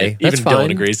okay. That's even fine.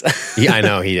 Dylan agrees. Yeah, I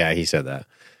know. He said that.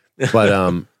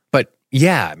 But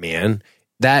yeah, man,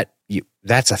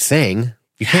 that's a thing.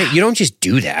 You don't just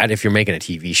do that if you're making a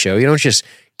TV show. You don't just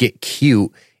get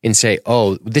cute and say,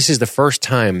 "Oh, this is the first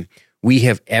time we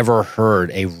have ever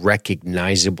heard a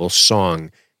recognizable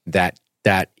song that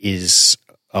is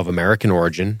of American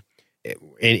origin,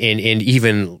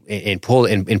 and pull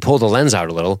the lens out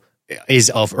a little,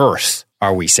 is of Earth."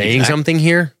 Are we saying something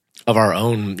here of our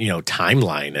own,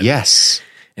 timeline? Yes,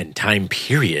 and time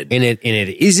period. And it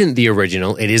isn't the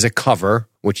original. It is a cover,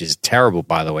 which is terrible,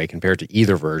 by the way, compared to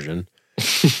either version.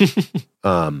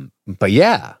 But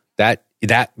yeah, that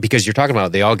because you're talking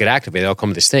about, they all get activated, they all come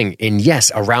to this thing, and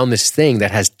yes, around this thing that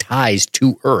has ties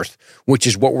to Earth, which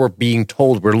is what we're being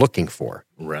told we're looking for.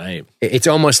 Right. It's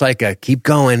almost like keep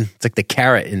going. It's like the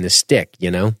carrot in the stick,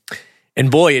 And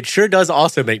boy, it sure does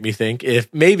also make me think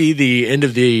if maybe the end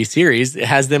of the series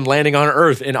has them landing on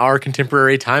Earth in our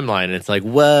contemporary timeline. And it's like,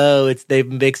 whoa, they've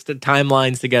mixed the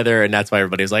timelines together. And that's why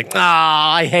everybody's like,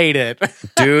 I hate it.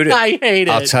 Dude, I hate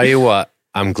it. I'll tell you what,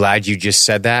 I'm glad you just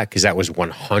said that, because that was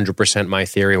 100% my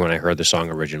theory when I heard the song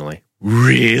originally.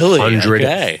 Really?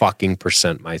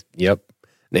 100% my, yep.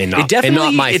 And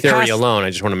not my theory alone. I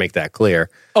just want to make that clear.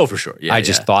 Oh, for sure. Yeah, I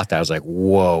just thought that. I was like,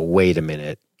 whoa, wait a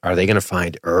minute. Are they going to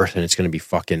find Earth and it's going to be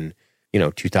fucking,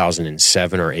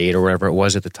 2007 or 8 or whatever it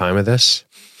was at the time of this?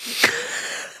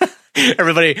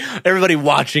 Everybody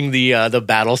watching the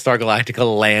Battlestar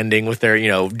Galactica landing with their,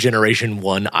 Generation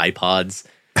 1 iPods.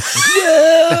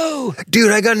 No!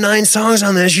 Dude, I got 9 songs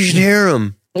on this. You should hear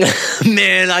them.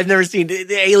 Man, I've never seen...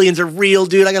 The aliens are real,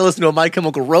 dude. I got to listen to a My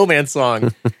Chemical Romance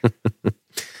song.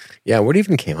 Yeah, what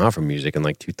even came out from music in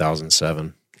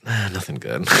 2007? Nothing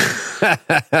good. That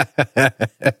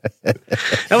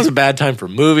was a bad time for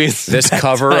movies. This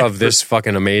cover of this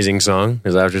fucking amazing song,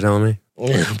 is that what you're telling me?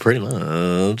 Yeah, pretty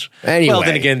much. Anyway. Well,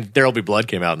 then again, There'll Be Blood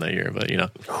came out in that year, but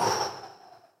a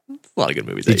lot of good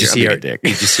movies. Did you see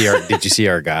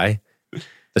our guy?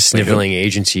 The sniveling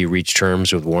agency reached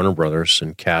terms with Warner Brothers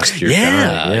and cast your guy.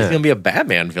 Yeah, he's gonna be a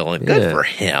Batman villain. Good for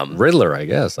him. Riddler, I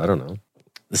guess. I don't know.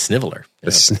 The Sniveler. Yeah.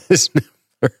 The Sniveler.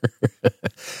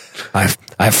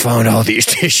 I've found all these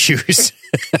tissues.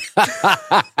 All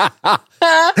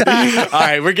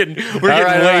right, we're getting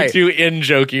way too in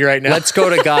jokey right now. Let's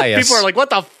go to Gaius. People are like, "What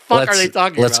the fuck are they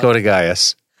talking about?" Let's go to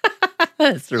Gaius.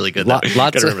 That's really good.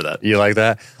 Gotta remember that. You like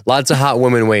that? Lots of hot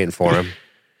women waiting for him.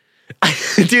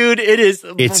 Dude, this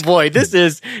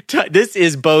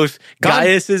is both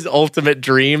Gaius's ultimate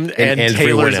dream and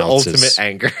Taylor's ultimate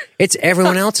anger. It's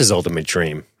everyone else's ultimate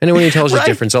dream. Anyone who tells you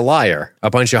different's a liar. A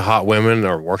bunch of hot women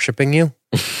are worshiping you.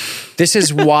 This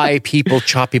is why people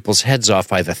chop people's heads off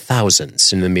by the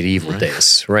thousands in the medieval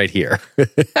days, right here.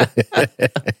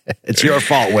 It's your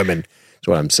fault, women. That's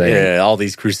what I'm saying. Yeah, all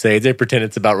these crusades, they pretend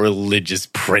it's about religious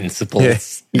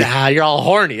principles. Nah, you're all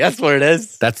horny. That's what it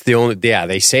is. That's the only,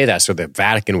 they say that so the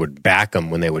Vatican would back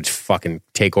them when they would fucking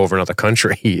take over another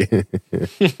country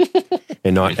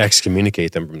and not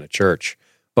excommunicate them from the church.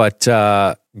 But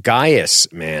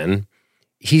Gaius, man,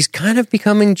 he's kind of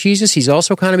becoming Jesus. He's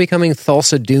also kind of becoming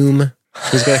Thulsa Doom.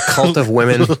 He's got a cult of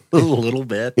women. A little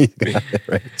bit.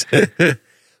 Right.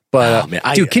 But,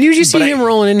 dude, can you just see him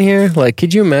rolling in here? Like,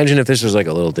 could you imagine if this was like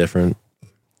a little different?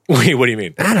 Wait, what do you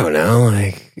mean? I don't know.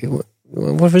 Like,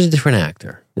 what if it was a different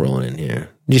actor rolling in here?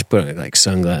 Just put like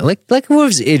sunglasses. Like what if it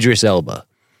was Idris Elba?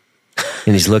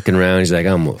 And he's looking around. He's like,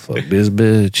 I'm going to fuck this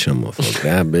bitch. I'm going to fuck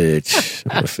that bitch.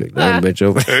 I'm going to fuck that bitch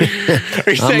over there.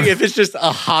 Are you saying if it's just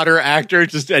a hotter actor,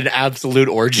 just an absolute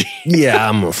orgy? Yeah,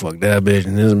 I'm going to fuck that bitch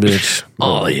and this bitch.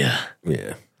 Oh, yeah.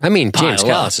 Yeah. I mean, James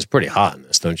Callis is pretty hot in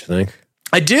this, don't you think?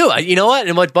 I do. You know what?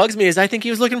 And what bugs me is I think he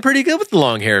was looking pretty good with the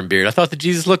long hair and beard. I thought the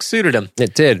Jesus look suited him.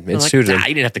 It did. It suited him. You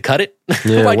didn't have to cut it.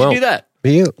 Yeah, Why'd you do that?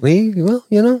 Well,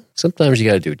 you know, sometimes you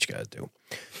got to do what you got to do.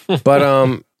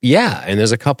 But yeah, and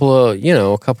there's a couple of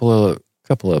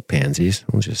pansies.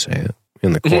 We'll just say it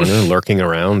in the corner, lurking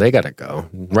around. They got to go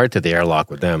right to the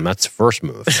airlock with them. That's the first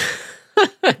move.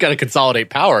 I got to consolidate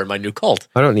power in my new cult.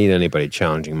 I don't need anybody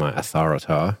challenging my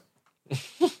authority.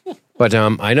 But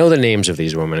I know the names of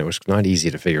these women. It was not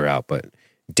easy to figure out. But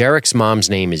Derek's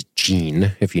mom's name is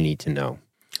Jean, if you need to know.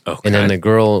 Okay. And then the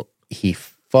girl he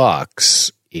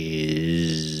fucks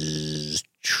is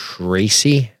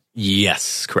Tracy.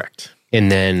 Yes, correct.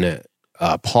 And then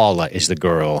Paula is the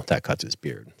girl that cuts his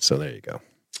beard. So there you go.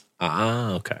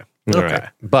 Ah, okay. All right.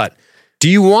 But do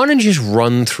you want to just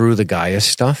run through the Gaius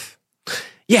stuff?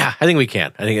 Yeah, I think we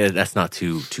can. I think that's not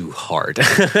too hard.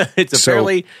 It's a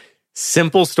fairly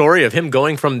simple story of him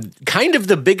going from kind of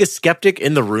the biggest skeptic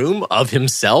in the room of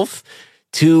himself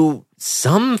to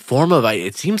some form of,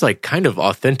 it seems like, kind of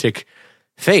authentic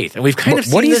faith. And we've kind of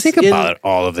seen what do you this think about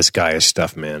all of this Gaius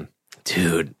stuff, man?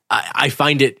 Dude, I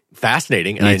find it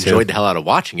fascinating, and I enjoyed the hell out of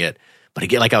watching it. But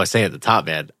again, like I was saying at the top,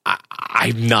 man,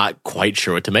 I'm not quite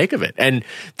sure what to make of it. And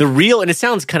and it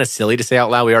sounds kind of silly to say out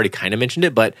loud, we already kind of mentioned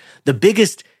it, but the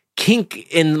biggest kink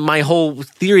in my whole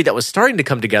theory that was starting to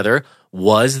come together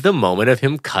was the moment of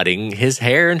him cutting his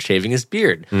hair and shaving his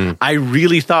beard. I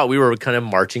really thought we were kind of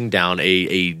marching down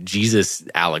a Jesus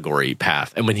allegory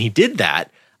path. And when he did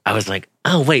that, I was like,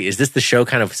 oh, wait, is this the show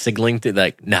kind of signaling to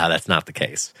like, no, that's not the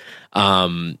case.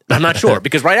 I'm not sure.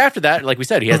 Because right after that, like we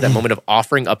said, he has that moment of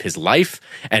offering up his life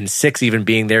and Six even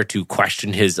being there to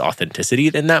question his authenticity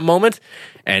in that moment.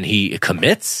 And he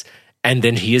commits, and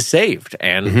then he is saved.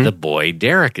 And the boy,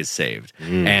 Derek, is saved.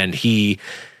 And he,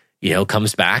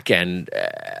 comes back and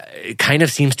kind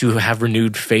of seems to have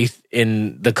renewed faith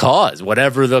in the cause,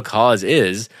 whatever the cause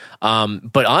is.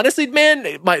 But honestly,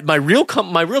 man, my real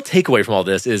takeaway from all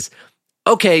this is,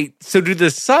 okay, so do the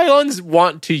Cylons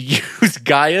want to use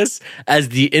Gaius as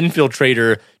the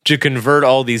infiltrator to convert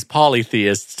all these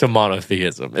polytheists to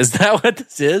monotheism? Is that what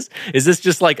this is? Is this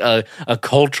just like a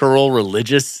cultural,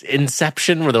 religious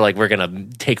inception where they're like, we're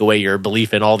going to take away your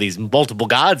belief in all these multiple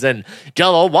gods and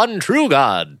Jello, one true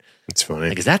God? It's funny.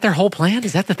 Like, is that their whole plan?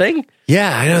 Is that the thing?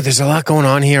 Yeah, I know. There's a lot going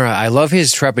on here. I love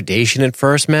his trepidation at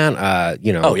first, man.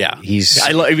 Oh yeah,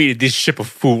 I mean, this ship of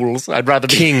fools. I'd rather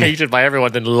be hated by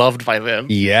everyone than loved by them.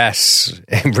 Yes,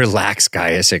 and relax,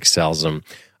 Gaius excels him.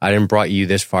 I didn't brought you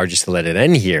this far just to let it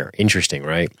end here. Interesting,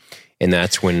 right? And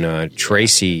that's when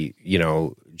Tracy,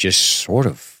 just sort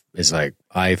of is like,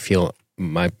 I feel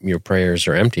your prayers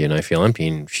are empty, and I feel empty.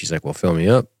 And she's like, well, fill me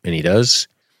up, and he does.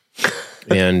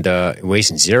 And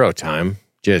wasting zero time,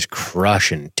 just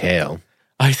crushing tail.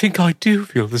 I think I do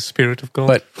feel the Spirit of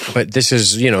God. But this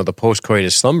is, the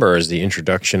post-coitus slumber is the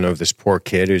introduction of this poor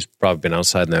kid who's probably been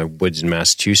outside in the woods in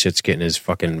Massachusetts getting his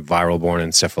fucking viral-born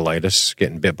encephalitis,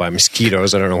 getting bit by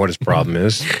mosquitoes. I don't know what his problem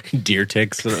is. Deer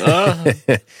ticks. And,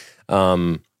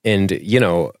 I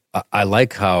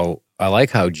like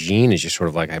how Jean is just sort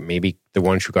of like, maybe the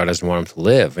one true God doesn't want him to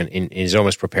live, and is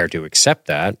almost prepared to accept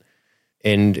that.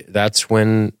 And that's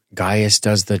when Gaius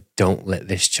does the "don't let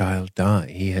this child die.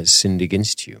 He has sinned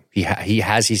against you. He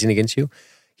sinned against you.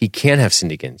 He can't have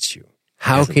sinned against you.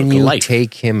 How can you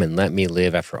take him and let me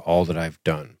live after all that I've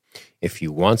done? If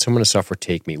you want someone to suffer,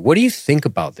 take me." What do you think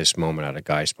about this moment out of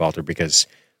Gaius Baltar? Because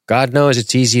God knows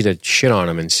it's easy to shit on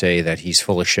him and say that he's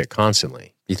full of shit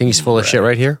constantly. Do you think he's full of shit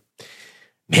right here?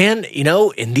 Man,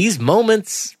 in these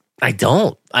moments, I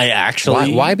don't. I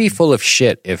actually... Why be full of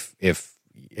shit if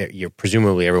you're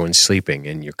presumably everyone's sleeping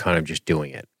and you're kind of just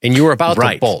doing it? And you were about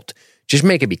to bolt. Just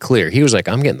make it be clear. He was like,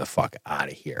 I'm getting the fuck out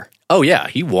of here. Oh, yeah.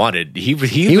 He was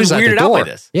weirded out by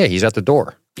this. Yeah, he's at the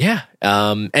door. Yeah.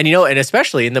 And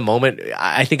especially in the moment,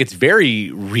 I think it's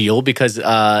very real because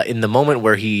in the moment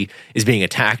where he is being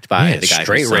attacked by the guy,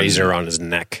 straight razor on his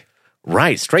neck.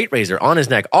 Right, straight razor on his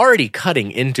neck, already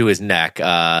cutting into his neck,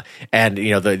 and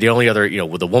the only other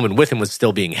the woman with him was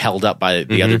still being held up by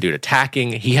the other dude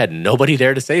attacking. He had nobody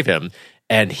there to save him,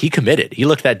 and he committed. He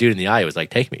looked that dude in the eye. He was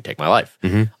like, "Take me, take my life."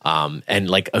 And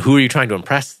like, who are you trying to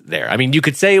impress there? I mean, you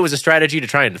could say it was a strategy to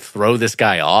try and throw this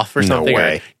guy off or something,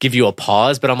 or give you a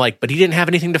pause. But I'm like, but he didn't have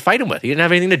anything to fight him with. He didn't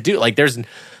have anything to do. Like,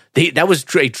 that was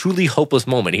a truly hopeless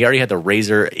moment. He already had the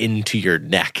razor into your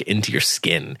neck, into your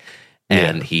skin.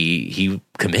 And he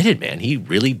committed, man. He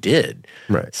really did.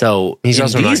 Right. So he's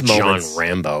also not moments, John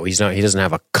Rambo. He doesn't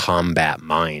have a combat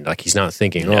mind. Like, he's not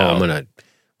thinking, let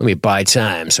me buy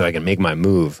time so I can make my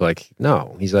move. Like,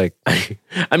 no, he's like,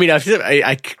 I mean,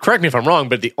 I correct me if I'm wrong,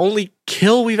 but the only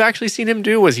kill we've actually seen him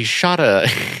do was he shot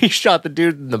the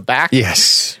dude in the back.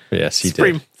 Yes, he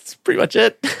did. That's pretty much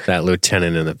it. That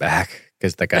lieutenant in the back,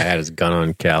 because that guy had his gun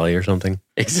on Callie or something.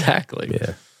 Exactly.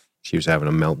 Yeah, she was having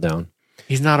a meltdown.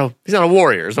 He's not a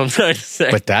warrior, is what I'm trying to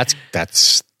say. But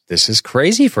this is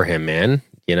crazy for him, man.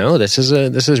 This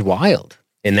is wild.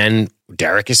 And then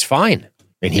Derek is fine,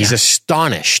 and he's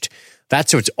astonished.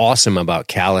 That's what's awesome about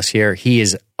Callus here. He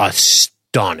is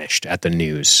astonished at the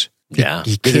news. He can't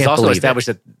it's also believe established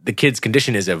that the kid's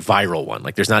condition is a viral one.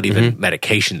 Like, there's not even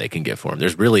medication they can give for him.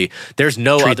 There's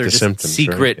no Treat other the just symptoms,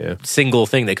 secret right? Yeah. single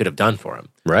thing they could have done for him.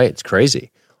 Right, it's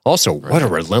crazy. Also, what a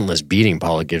relentless beating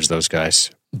Paula gives those guys.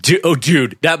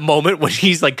 Dude, that moment when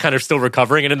he's like kind of still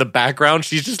recovering, and in the background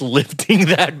she's just lifting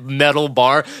that metal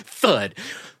bar, thud,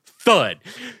 thud,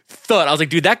 thud. I was like,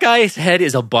 dude, that guy's head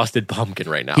is a busted pumpkin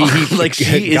right now. Gaius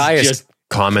just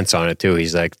comments on it too.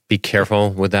 He's like, be careful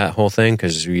with that whole thing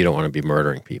because you don't want to be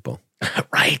murdering people.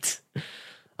 Right.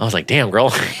 I was like, damn,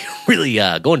 girl, you're really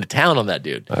going to town on that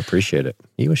dude. I appreciate it.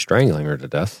 He was strangling her to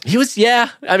death. He was, yeah.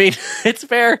 I mean, it's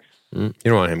fair. You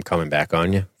don't want him coming back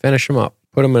on you. Finish him up.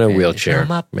 Put him in a wheelchair.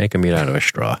 Make him eat out of a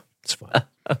straw. It's fine.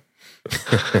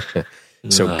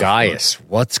 So Gaius,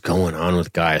 what's going on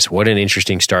with Gaius? What an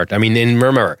interesting start. I mean, and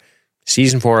remember,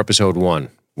 season 4, episode 1,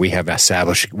 we have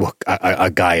established a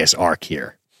Gaius arc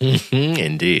here.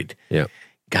 Indeed. Yeah.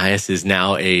 Gaius is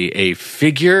now a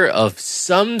figure of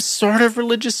some sort of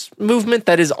religious movement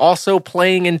that is also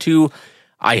playing into,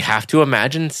 I have to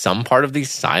imagine, some part of the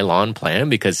Cylon plan,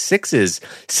 because Six is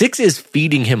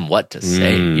feeding him what to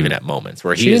say, even at moments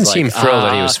where she didn't seem thrilled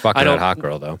that he was fucking that hot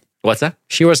girl, though. What's that?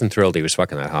 She wasn't thrilled he was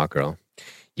fucking that hot girl.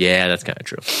 Yeah, that's kind of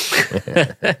true.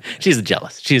 She's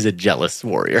a jealous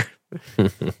warrior.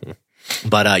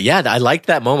 But I liked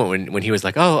that moment when he was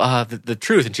like, the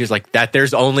truth. And she was like, that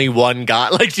there's only one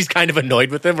God. Like, she's kind of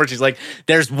annoyed with him, where she's like,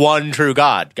 there's one true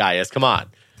God, Gaius, come on.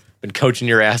 Been coaching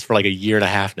your ass for like 1.5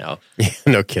 years now. Yeah,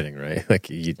 no kidding, right?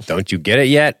 Like, don't you get it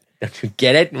yet? Don't you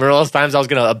get it? Remember all those times I was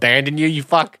going to abandon you, you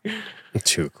fuck?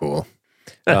 Too cool.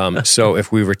 So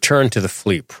if we return to the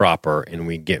fleet proper and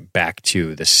we get back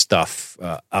to the stuff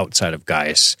outside of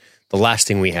Gaius, the last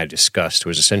thing we had discussed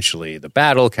was essentially the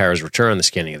battle, Kara's return, the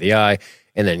scanning of the eye,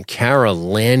 and then Kara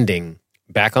landing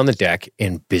back on the deck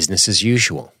and business as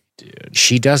usual. Dude.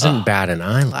 She doesn't bat an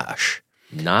eyelash.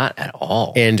 Not at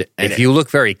all. And if you look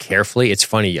very carefully, it's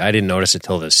funny. I didn't notice it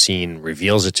till the scene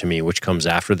reveals it to me, which comes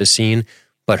after the scene.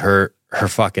 But her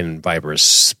fucking Viper is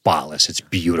spotless. It's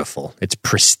beautiful. It's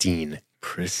pristine.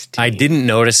 I didn't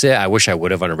notice it. I wish I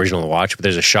would have on original watch. But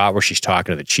there's a shot where she's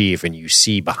talking to the chief, and you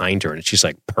see behind her, and she's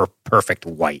like perfect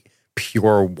white,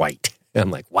 pure white. And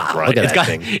I'm like, wow, look at that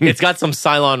thing. It's got some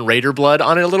Cylon Raider blood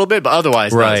on it a little bit, but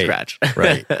otherwise not a scratch.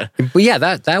 Right. But yeah,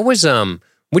 that was what'd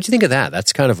you think of that?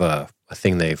 That's kind of a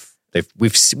thing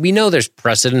we know there's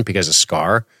precedent because of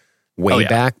Scar way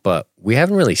back, but we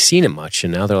haven't really seen it much.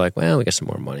 And now they're like, well, we got some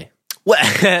more money. Well,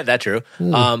 that's true.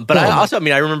 But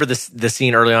I remember the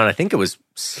scene early on. I think it was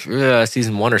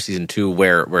season 1 or season 2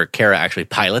 where Kara actually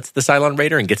pilots the Cylon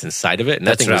Raider and gets inside of it. And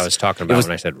that's what I was talking about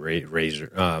when I said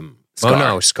Razor.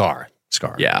 Scar.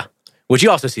 Scar. Yeah. Which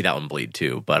you also see that one bleed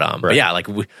too, but yeah, like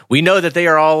we know that they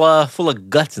are all full of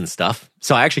guts and stuff.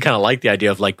 So I actually kind of like the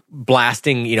idea of like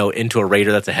blasting, into a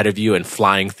raider that's ahead of you and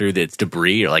flying through its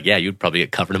debris. You're like, yeah, you'd probably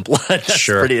get covered in blood. That's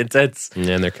pretty intense.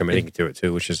 And they're committing to it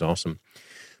too, which is awesome.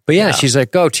 But yeah, she's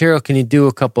like, "Go, Tyrell, can you do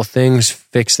a couple things,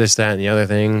 fix this, that, and the other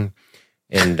thing?"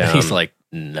 And he's like,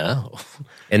 "No."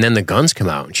 And then the guns come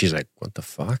out, and she's like, "What the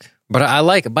fuck?" But I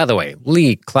like, by the way,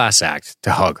 Lee class act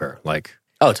to hug her, like.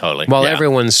 Oh, totally. While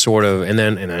everyone's sort of, and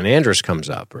then Andros comes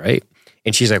up, right?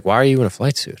 And she's like, why are you in a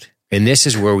flight suit? And this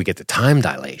is where we get the time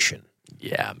dilation.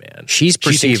 Yeah, man. She's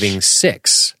perceiving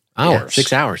 6 hours. Yeah,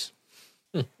 6 hours.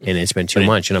 And it's been too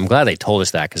much. And I'm glad they told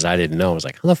us that because I didn't know. I was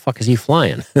like, how the fuck is he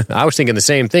flying? I was thinking the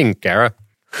same thing, Kara.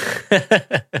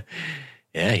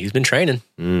 Yeah, he's been training.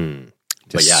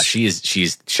 But yeah,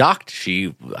 she's shocked.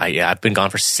 I've been gone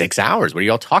for 6 hours. What are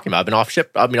y'all talking about?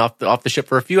 I've been off the ship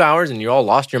for a few hours, and you all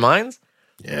lost your minds.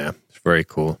 Yeah, it's very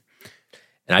cool.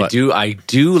 And I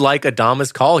do like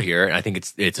Adama's call here. And I think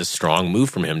it's a strong move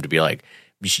from him to be like,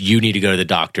 you need to go to the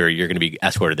doctor. You're going to be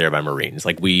escorted there by Marines.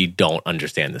 Like, we don't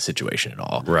understand the situation at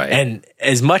all. Right. And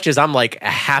as much as I'm like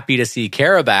happy to see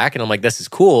Kara back, and I'm like, this is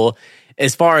cool.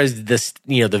 As far as this,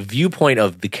 the viewpoint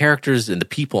of the characters and the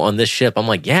people on this ship, I'm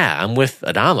like, yeah, I'm with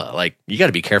Adama. Like, you got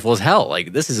to be careful as hell.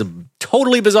 Like, this is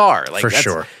totally bizarre. Like, for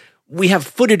sure. We have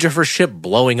footage of her ship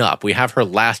blowing up. We have her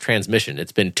last transmission.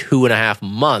 It's been 2.5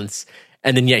 months.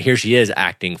 And then yet here she is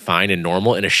acting fine and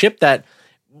normal in a ship that,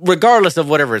 regardless of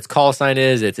whatever its call sign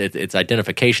is, its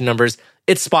identification numbers,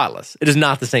 it's spotless. It is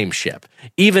not the same ship.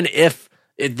 Even if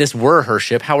this were her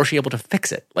ship, how was she able to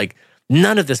fix it? Like,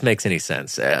 none of this makes any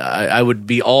sense. I would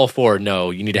be all for, no,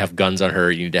 you need to have guns on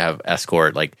her. You need to have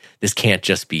escort. Like, this can't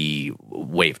just be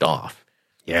waved off.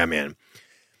 Yeah, man.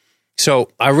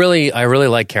 So I really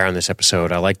like Kara in this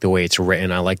episode. I like the way it's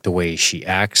written. I like the way she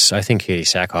acts. I think Katie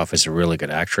Sackhoff is a really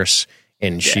good actress.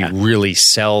 And she really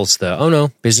sells the, oh no,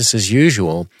 business as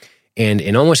usual,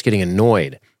 and almost getting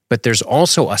annoyed. But there's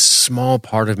also a small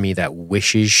part of me that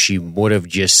wishes she would have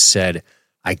just said,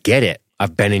 I get it.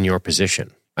 I've been in your position.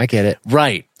 I get it.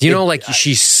 Right.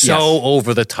 She's so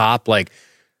over the top. Like,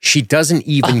 she doesn't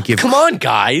even give... Come on,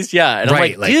 guys. Yeah. And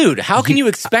right, I'm like, dude, how can you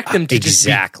expect them to just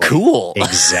be cool?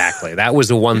 Exactly. That was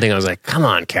the one thing I was like, come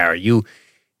on, Kara.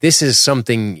 This is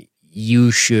something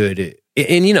you should...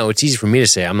 And, it's easy for me to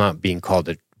say I'm not being called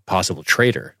a possible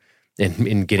traitor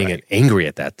and getting angry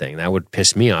at that thing. That would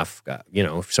piss me off,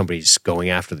 if somebody's going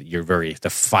after the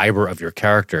fiber of your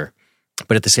character.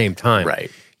 But at the same time,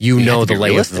 you know the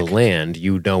lay of the land.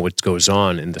 You know what goes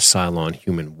on in the Cylon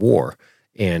human war.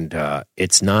 And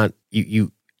it's not,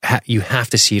 you have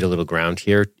to cede a little ground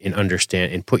here and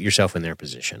understand and put yourself in their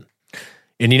position.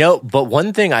 And, but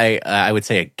one thing I would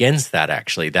say against that,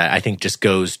 actually, that I think just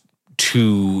goes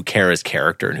to Kara's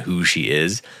character and who she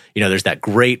is. There's that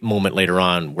great moment later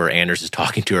on where Anders is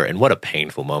talking to her, and what a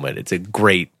painful moment. It's a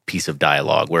great piece of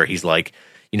dialogue where he's like,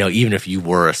 even if you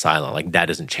were a Cylon, like, that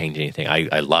doesn't change anything.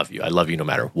 I love you. I love you no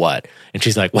matter what. And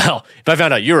she's like, well, if I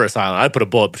found out you were a Cylon, I'd put a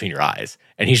bullet between your eyes.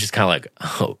 And he's just kind of like,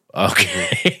 oh,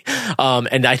 okay.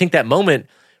 And I think that moment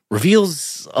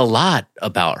reveals a lot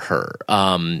about her.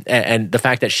 And the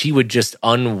fact that she would just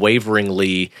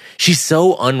she's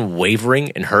so unwavering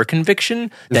in her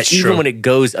conviction that even when it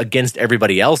goes against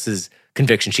everybody else's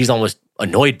conviction, she's almost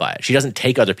annoyed by it. She doesn't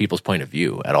take other people's point of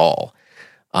view at all.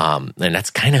 And that's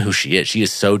kind of who she is. She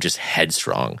is so just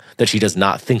headstrong that she does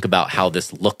not think about how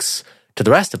this looks to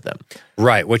the rest of them.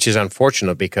 Right, which is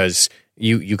unfortunate because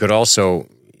you could also,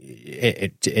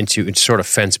 and to sort of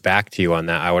fence back to you on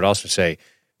that, I would also say,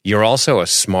 you're also a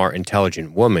smart,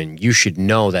 intelligent woman. You should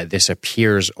know that this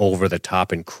appears over the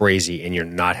top and crazy, and you're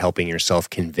not helping yourself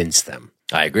convince them.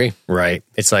 I agree. Right?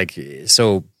 It's like,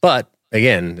 so, but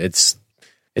again, it's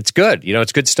good.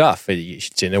 It's good stuff.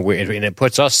 It's in a weird, and it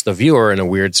puts us, the viewer, in a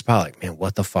weird spot. Like, man,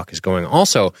 what the fuck is going on?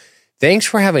 Also, thanks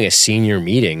for having a senior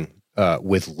meeting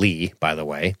with Lee, by the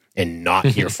way, and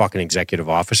not your fucking executive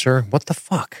officer. What the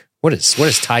fuck? What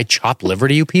is Ty chop liver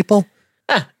to you people?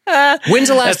 When's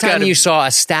the last time you saw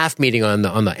a staff meeting on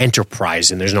the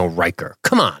Enterprise and there's no Riker?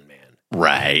 Come on, man.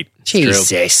 Right.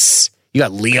 Jesus. You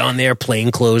got Lee on there,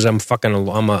 plain clothes. I'm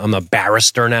a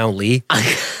barrister now, Lee.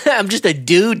 I'm just a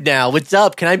dude now. What's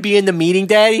up? Can I be in the meeting,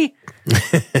 Daddy?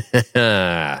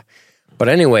 But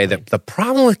anyway, the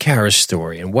problem with Kara's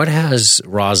story and what has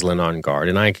Roslin on guard,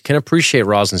 and I can appreciate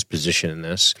Roslin's position in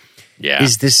this,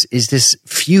 is this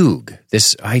fugue.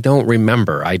 This, I don't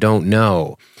remember, I don't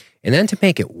know. And then to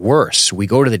make it worse, we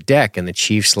go to the deck and the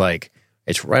chief's like,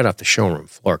 it's right off the showroom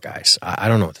floor, guys. I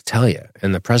don't know what to tell you.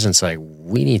 And the president's like,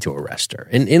 we need to arrest her.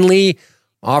 And Lee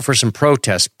offers some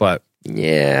protest, but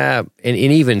yeah. And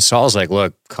even Saul's like,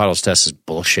 look, Cottle's test is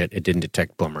bullshit. It didn't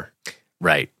detect Boomer.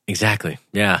 Right. Exactly.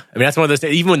 Yeah. I mean, that's one of those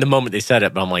things, even when the moment they said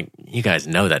it, but I'm like, you guys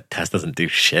know that test doesn't do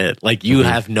shit. Like, you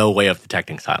have no way of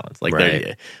detecting silence. Like,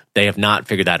 they have not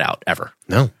figured that out ever.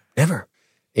 No, never.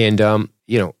 And,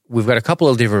 we've got a couple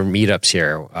of different meetups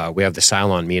here. We have the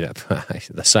Cylon meetup,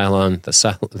 the Cylon,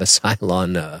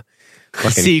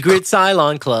 Secret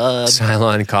Cylon Club,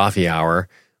 Cylon coffee hour,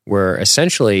 where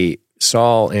essentially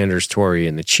Saul, Anders, Tori,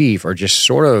 and the chief are just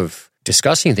sort of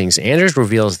discussing things. Anders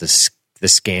reveals the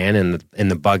scan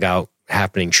and the bug out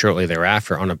happening shortly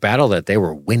thereafter on a battle that they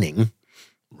were winning.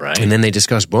 Right. And then they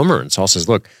discuss Boomer, and Saul says,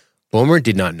 look, Bulmer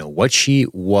did not know what she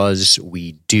was.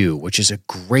 We do, which is a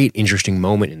great, interesting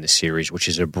moment in the series, which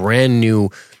is a brand new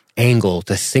angle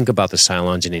to think about the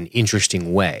Cylons in an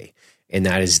interesting way. And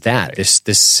that is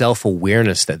this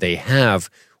self-awareness that they have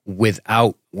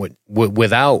without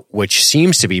which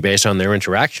seems to be based on their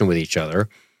interaction with each other,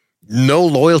 no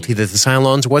loyalty to the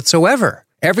Cylons whatsoever.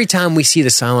 Every time we see the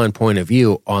Cylon point of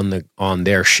view on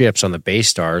their ships, on the base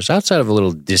stars, outside of a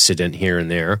little dissident here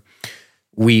and there,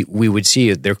 we would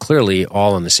see they're clearly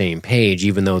all on the same page,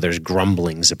 even though there's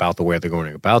grumblings about the way they're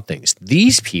going about things.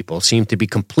 These people seem to be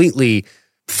completely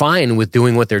fine with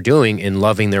doing what they're doing and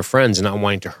loving their friends and not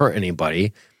wanting to hurt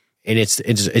anybody. And it's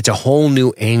a whole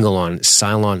new angle on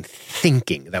Cylon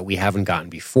thinking that we haven't gotten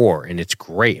before, and it's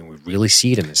great, and we really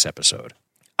see it in this episode.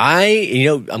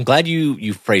 I'm glad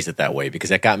you phrased it that way, because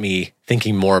that got me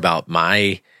thinking more about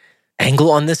my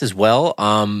angle on this as well.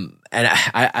 And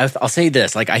I'll say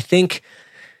this, like, I think,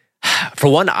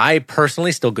 for one, I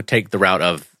personally still could take the route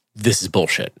of this is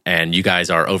bullshit and you guys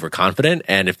are overconfident.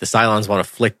 And if the Cylons want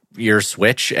to flick your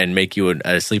switch and make you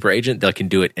a sleeper agent, they can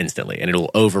do it instantly. And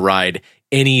it'll override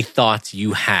any thoughts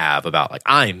you have about, like,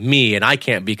 I'm me and I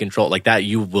can't be controlled like that.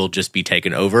 You will just be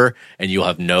taken over and you'll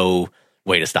have no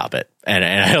way to stop it.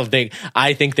 And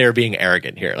I think they're being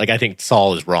arrogant here. Like, I think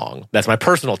Saul is wrong. That's my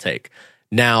personal take.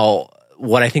 Now,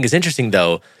 what I think is interesting,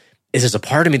 though, is there's a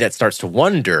part of me that starts to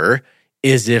wonder,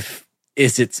 is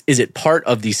it part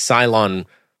of the Cylon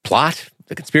plot,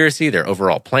 the conspiracy, their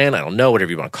overall plan, I don't know,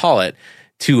 whatever you want to call it,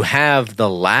 to have the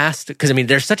last, because I mean,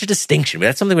 there's such a distinction.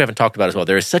 That's something we haven't talked about as well.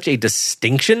 There is such a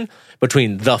distinction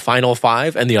between the final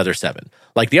 5 and the other 7.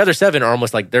 Like, the other 7 are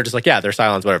almost like, they're just like, yeah, they're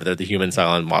Cylons, whatever. They're the human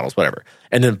Cylon models, whatever.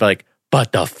 And then,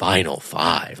 but the final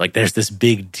 5, like, there's this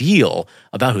big deal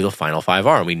about who the final 5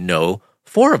 are. And we know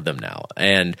 4 of them now.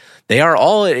 And they are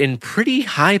all in pretty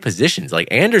high positions. Like,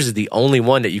 Anders is the only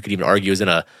one that you could even argue is in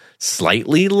a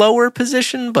slightly lower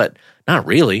position, but not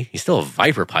really. He's still a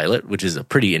Viper pilot, which is a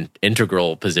pretty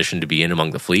integral position to be in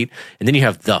among the fleet. And then you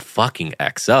have the fucking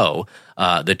XO,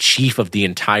 the chief of the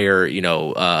entire,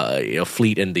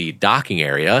 fleet in the docking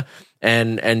area.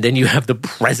 And then you have the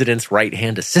president's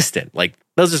right-hand assistant. Like,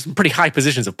 those are some pretty high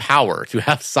positions of power to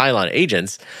have Cylon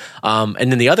agents.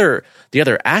 And then the other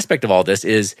aspect of all this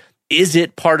is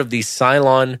it part of the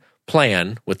Cylon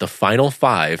plan with the final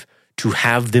 5 to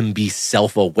have them be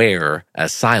self-aware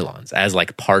as Cylons, as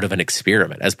like part of an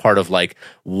experiment, as part of like,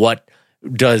 what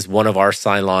does one of our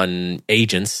Cylon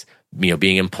agents,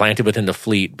 being implanted within the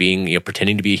fleet, being,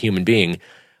 pretending to be a human being,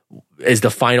 is the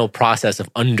final process of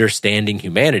understanding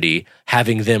humanity,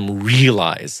 having them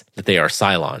realize that they are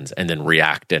Cylons and then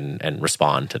react and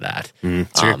respond to that.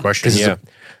 That's a good question, yeah.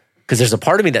 Because there's a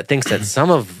part of me that thinks that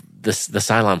some of the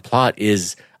Cylon plot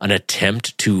is an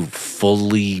attempt to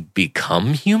fully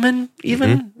become human,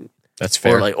 even. Mm-hmm. That's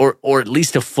fair. Or at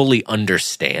least to fully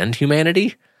understand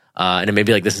humanity. And it may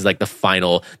be like, this is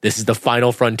the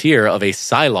final frontier of a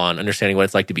Cylon understanding what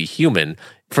it's like to be human,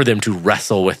 for them to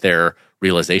wrestle with their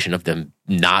realization of them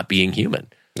not being human.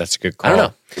 That's a good call. I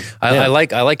don't know.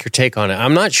 I like your take on it.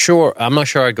 I'm not sure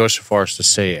I'd go so far as to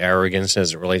say arrogance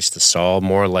as it relates to Saul,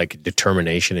 more like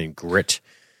determination and grit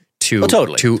to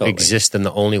exist in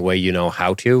the only way you know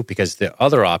how to, because the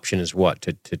other option is what?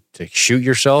 To shoot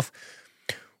yourself,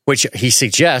 which he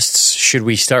suggests, should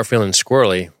we start feeling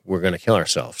squirrely, we're going to kill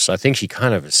ourselves. So I think he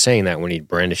kind of is saying that when he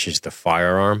brandishes the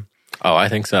firearm. Oh, I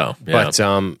think so. Yeah. But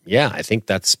I think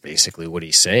that's basically what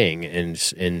he's saying.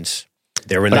 And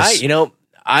they're in this.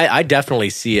 I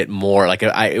definitely see it more like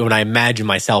when I imagine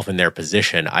myself in their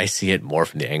position, I see it more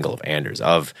from the angle of Anders,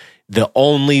 of the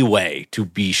only way to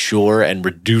be sure and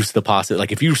reduce the possibility.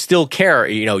 Like, if you still care,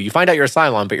 you find out you're a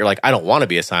Cylon, but you're like, I don't want to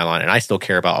be a Cylon, and I still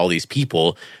care about all these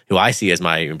people who I see as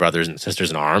my brothers and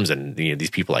sisters in arms, and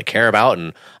these people I care about,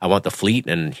 and I want the fleet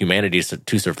and humanity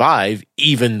to survive,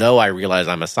 even though I realize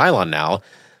I'm a Cylon now.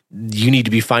 You need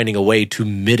to be finding a way to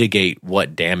mitigate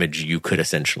what damage you could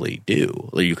essentially do,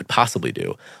 or you could possibly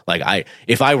do. Like,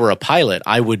 if I were a pilot,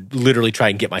 I would literally try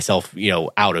and get myself,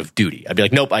 out of duty. I'd be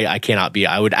like, nope, I cannot be.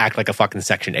 I would act like a fucking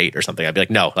Section 8 or something. I'd be like,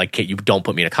 no, like, you don't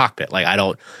put me in a cockpit. Like,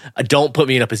 don't put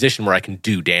me in a position where I can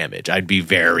do damage. I'd be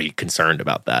very concerned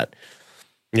about that.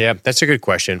 Yeah, that's a good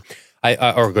question.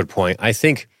 Or a good point. I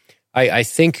think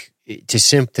to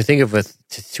think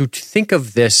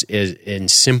of this as in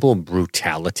simple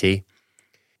brutality.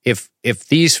 If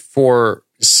these 4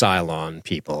 Cylon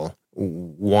people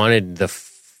wanted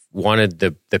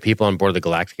the people on board the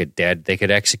Galactica dead, they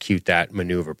could execute that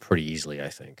maneuver pretty easily, I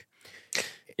think.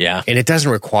 Yeah, and it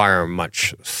doesn't require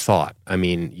much thought. I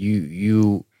mean,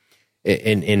 no,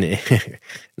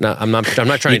 I'm not trying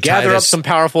You to tie gather up this. some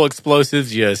powerful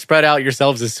explosives, you spread out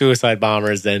yourselves as suicide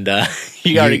bombers, and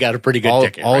you already got a pretty good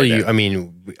ticket. All right you, there. I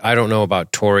mean, I don't know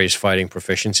about Torre's fighting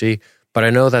proficiency, but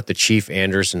I know that the Chief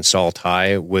Anders and Saul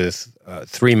Tigh with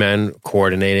 3 men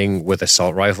coordinating with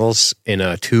assault rifles in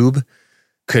a tube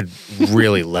could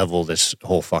really level this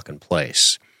whole fucking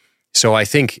place. So I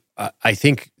think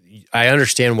I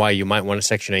understand why you might want to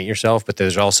Section 8 yourself, but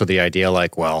there's also the idea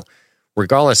like, well,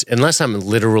 regardless, unless I'm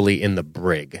literally in the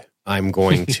brig, I'm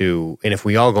going to, and if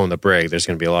we all go in the brig, there's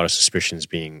going to be a lot of suspicions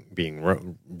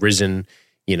being risen.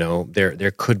 You know,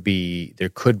 there could be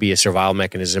a survival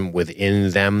mechanism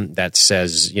within them that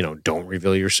says, you know, don't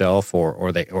reveal yourself,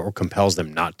 or compels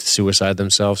them not to suicide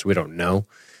themselves. We don't know,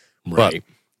 right?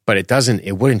 But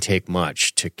it wouldn't take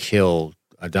much to kill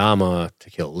Adama, to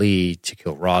kill Lee, to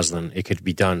kill Roslin. It could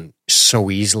be done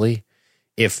so easily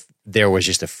if there was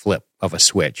just a flip of a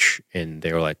switch and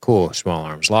they were like, cool, small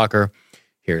arms locker.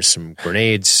 Here's some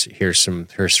grenades. Here's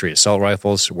 3 assault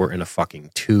rifles. We're in a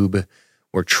fucking tube.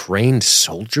 We're trained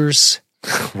soldiers.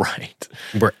 Right.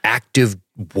 We're active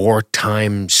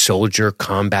wartime soldier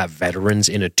combat veterans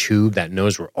in a tube that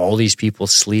knows where all these people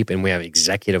sleep, and we have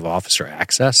executive officer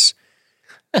access.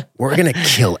 We're going to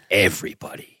kill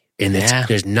everybody. And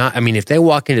there's not, I mean, if they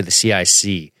walk into the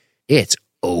CIC, it's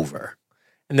over.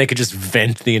 And they could just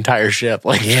vent the entire ship.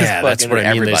 Like, yeah, that's what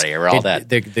I mean. Everybody or all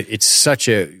that. It's such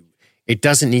a, it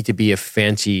doesn't need to be a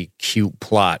fancy, cute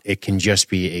plot. It can just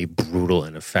be a brutal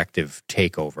and effective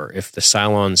takeover. If the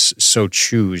Cylons so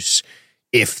choose,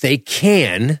 if they're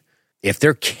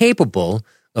capable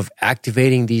of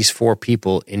activating these 4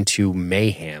 people into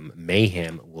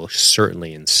mayhem will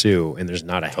certainly ensue, and there's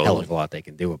not a hell of a lot they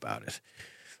can do about it.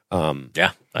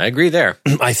 Yeah, I agree there.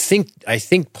 I think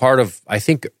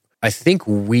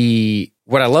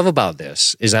what I love about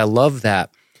this is I love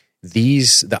that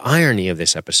the irony of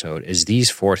this episode is these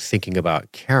 4 thinking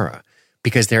about Kara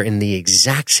because they're in the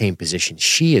exact same position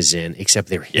she is in, except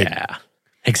they're hidden. Yeah,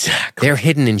 exactly. They're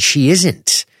hidden and she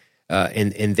isn't.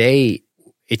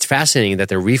 It's fascinating that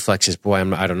their reflex is, boy,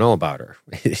 I don't know about her.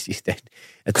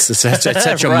 It's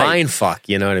such a mind fuck,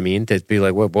 you know what I mean? To be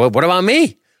like, what about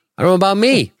me? I don't know about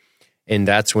me. And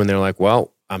that's when they're like,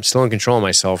 well, I'm still in control of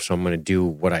myself, so I'm going to do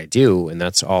what I do, and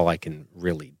that's all I can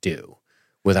really do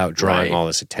without drawing all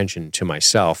this attention to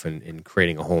myself and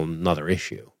creating a whole nother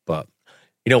issue. But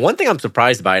you know, one thing I'm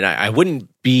surprised by, and I wouldn't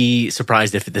be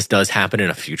surprised if this does happen in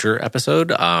a future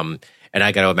episode, and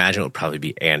I got to imagine it would probably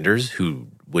be Anders who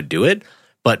would do it,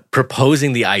 but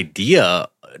proposing the idea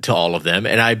to all of them,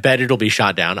 and I bet it'll be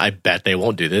shot down. I bet they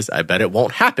won't do this. I bet it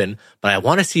won't happen, but I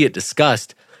want to see it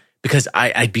discussed because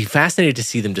I'd be fascinated to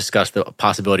see them discuss the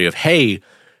possibility of, hey,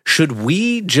 should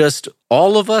we just,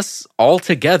 all of us, all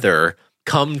together,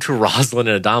 come to Roslin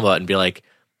and Adama and be like,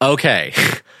 okay,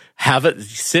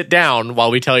 sit down while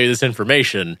we tell you this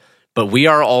information, but we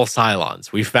are all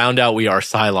Cylons. We found out we are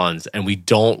Cylons, and we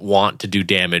don't want to do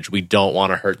damage. We don't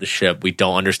want to hurt the ship. We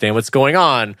don't understand what's going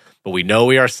on, but we know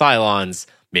we are Cylons.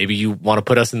 Maybe you want to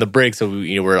put us in the brig so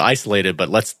we're isolated, but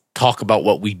let's talk about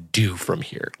what we do from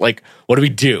here. Like, what do we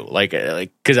do? Like,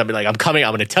 because I'm going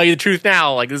to tell you the truth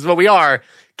now. Like, this is what we are.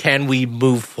 Can we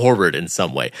move forward in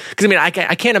some way? Because I mean, I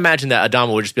can't imagine that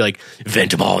Adama would just be like,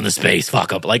 vent them all into space,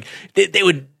 fuck up. Like,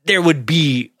 there would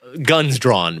be guns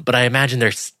drawn, but I imagine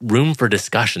there's room for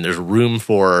discussion. There's room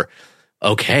for,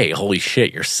 okay, holy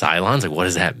shit, you're Cylons. Like, what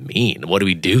does that mean? What do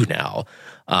we do now?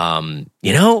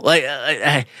 You know, like,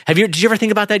 did you ever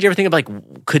think about that? Did you ever think of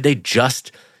like, could they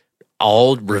just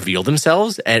all reveal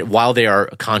themselves while they are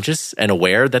conscious and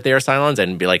aware that they are Cylons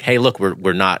and be like, hey, look,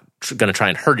 we're not going to try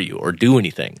and hurt you or do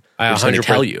anything. We're just going to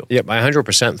tell you. Yep, I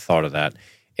 100% thought of that.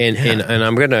 And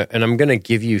I'm gonna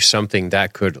give you something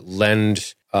that could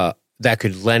lend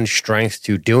strength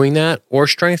to doing that or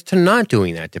strength to not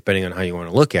doing that, depending on how you want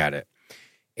to look at it.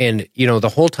 And you know, the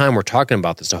whole time we're talking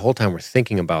about this, the whole time we're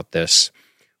thinking about this,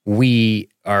 we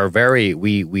are very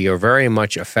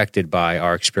much affected by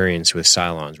our experience with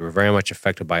Cylons. We're very much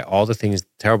affected by all the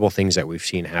terrible things that we've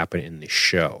seen happen in the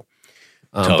show.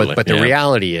 Totally, but the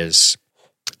reality is,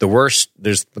 the worst.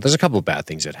 There's a couple of bad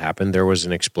things that happened. There was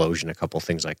an explosion, a couple of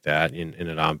things like that, in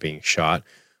Adam being shot.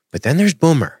 But then there's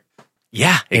Boomer.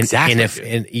 Yeah,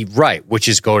 exactly. Right, which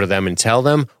is go to them and tell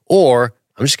them, or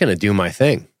I'm just going to do my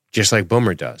thing, just like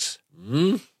Boomer does.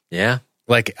 Yeah.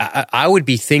 Like, I would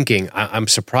be thinking, I'm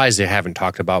surprised they haven't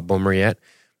talked about Boomer yet,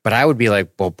 but I would be like,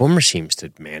 well, Boomer seems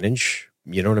to manage,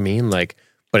 you know what I mean? Like,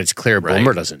 but it's clear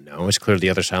Boomer doesn't know. It's clear the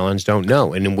other Cylons don't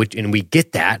know. And we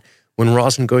get that when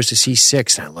Roslin goes to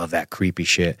C6. And I love that creepy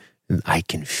shit. And I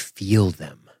can feel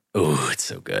them. Oh, it's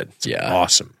so good. It's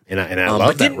awesome. And I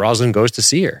love that Roslin goes to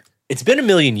see her. it's been a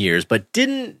million years, but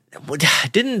didn't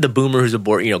the Boomer who's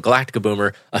aboard, Galactica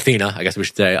Boomer, Athena, I guess we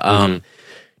should say,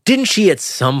 didn't she at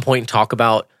some point talk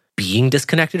about being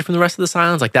disconnected from the rest of the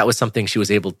Cylons? Like that was something she was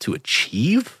able to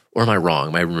achieve? Or am I wrong?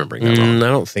 Am I remembering that wrong? I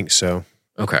don't think so.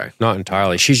 Okay. Not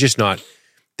entirely. She's just not,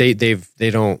 they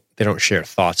don't share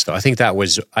thoughts though. I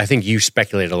think you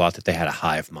speculated a lot that they had a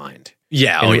hive mind.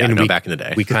 Yeah. Back in the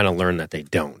day. We kind of learned that they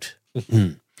don't.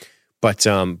 But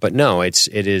no, it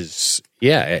is.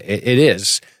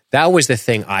 That was the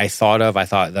thing I thought of. I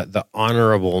thought that the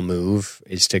honorable move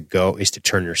is to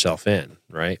turn yourself in,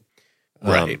 right?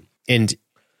 Right. And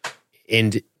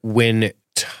when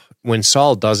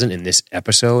Saul doesn't in this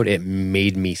episode, it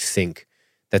made me think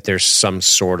that there's some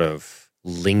sort of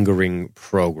lingering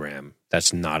program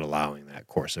that's not allowing that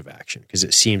course of action, because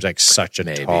it seems like such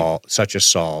a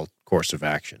Saul course of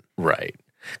action. Right.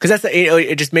 Because that's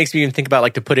it just makes me even think about,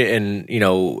 like, to put it in,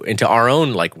 into our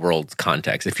own like world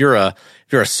context. If you're a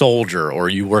soldier or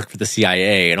you work for the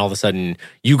CIA and all of a sudden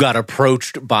you got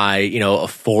approached by, a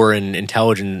foreign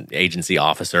intelligence agency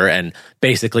officer and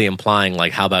basically implying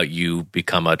like, how about you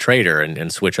become a traitor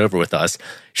and switch over with us?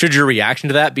 Should your reaction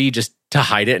to that be just to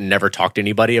hide it and never talk to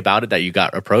anybody about it that you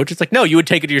got approached? It's like, no, you would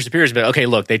take it to your superiors and be like, okay,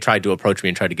 look, they tried to approach me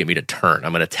and tried to get me to turn.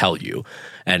 I'm going to tell you.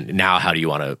 And now how do you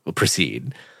want to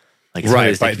proceed? Like,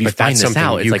 right, but if you find this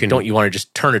out, it's like, don't you want to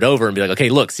just turn it over and be like, okay,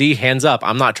 look, see, hands up.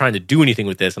 I'm not trying to do anything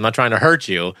with this. I'm not trying to hurt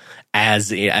you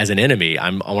as an enemy. I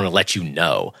want to let you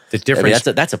know. The difference,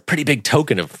 that's a pretty big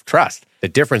token of trust. The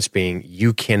difference being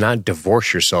you cannot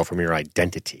divorce yourself from your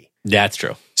identity. That's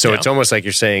true. So it's almost like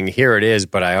you're saying, here it is,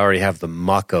 but I already have the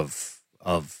muck of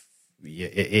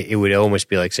it would almost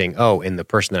be like saying, oh, and the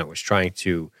person that was trying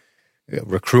to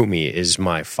recruit me is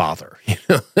my father.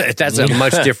 That's a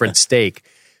much different stake.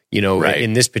 Right.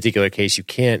 In this particular case, you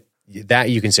can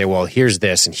say, well, here's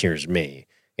this and here's me.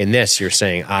 In this, you're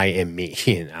saying, I am me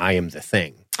and I am the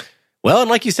thing. Well, and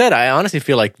like you said, I honestly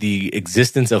feel like the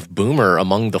existence of Boomer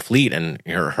among the fleet and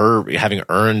her having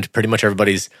earned pretty much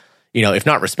everybody's, if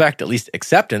not respect, at least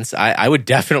acceptance, I would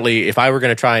definitely, if I were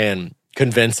going to try and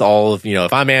convince all of,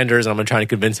 if I'm Anders and I'm going to try and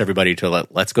convince everybody to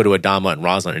let's go to Adama and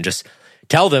Roslin and just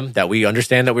tell them that we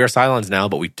understand that we are Cylons now,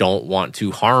 but we don't want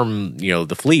to harm,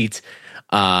 the fleet.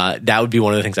 That would be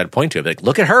one of the things I'd point to. Like,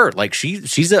 look at her. Like,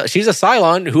 she's a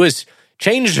Cylon who has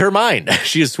changed her mind.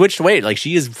 She has switched ways. Like,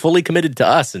 she is fully committed to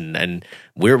us, and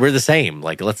we're the same.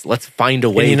 Like, let's find a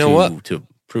way to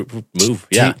move.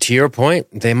 Yeah. To your point,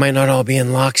 they might not all be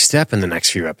in lockstep in the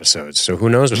next few episodes. So who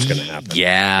knows what's going to happen?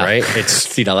 Yeah, right.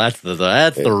 See, now that's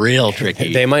the real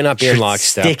tricky. They might not be in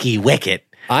lockstep. Sticky wicket.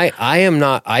 I am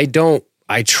not.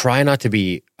 I try not to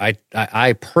be.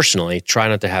 I personally try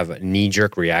not to have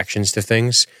knee-jerk reactions to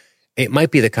things. It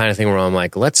might be the kind of thing where I'm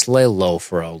like, let's lay low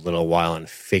for a little while and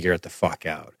figure it the fuck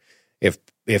out. If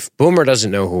Boomer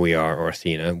doesn't know who we are or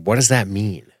Athena, what does that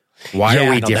mean? Why are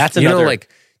we different? That's another,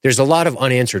 there's a lot of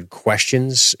unanswered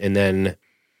questions, and then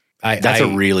that's a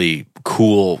really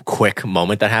cool, quick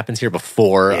moment that happens here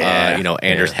before,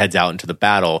 Anders heads out into the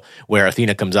battle, where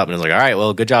Athena comes up and is like, all right,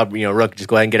 well, good job, Rook, just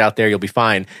go ahead and get out there. You'll be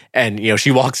fine. And, she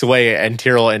walks away, and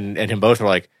Tyrell and him both are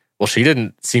like, well, she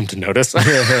didn't seem to notice.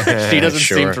 She doesn't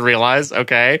seem to realize.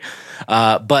 Okay.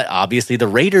 But obviously the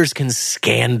Raiders can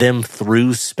scan them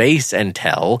through space and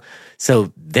tell.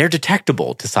 So they're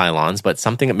detectable to Cylons, but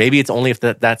maybe it's only if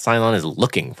that Cylon is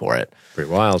looking for it. Pretty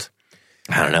wild.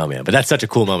 I don't know, man. But that's such a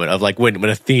cool moment of like when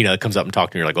Athena comes up and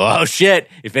talks to you, you're like, oh shit,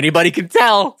 if anybody can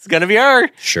tell, it's going to be her.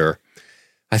 Sure.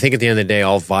 I think at the end of the day,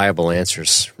 all viable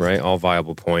answers, right? All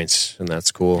viable points. And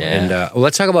that's cool. Yeah. And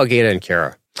let's talk about Gaeta and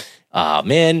Kara.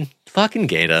 Man, fucking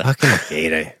Gaeta.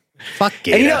 Fuck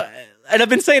Gaeta. And I've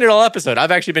been saying it all episode.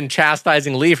 I've actually been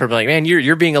chastising Lee for like, man,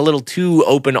 you're being a little too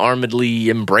open-armedly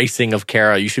embracing of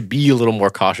Kara. You should be a little more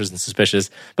cautious and suspicious.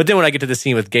 But then when I get to the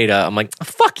scene with Gaeta, I'm like,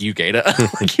 fuck you, Gaeta.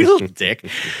 Like, you little dick.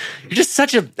 You're just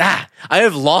such a... I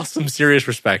have lost some serious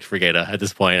respect for Gaeta at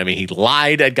this point. I mean, he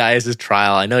lied at Gaius'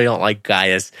 trial. I know you don't like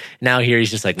Gaius. Now here he's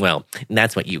just like, well,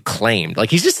 that's what you claimed.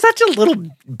 Like, he's just such a little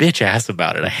bitch ass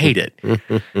about it. I hate it.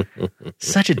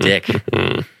 Such a dick.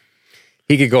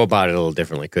 He could go about it a little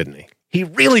differently, couldn't he? He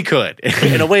really could,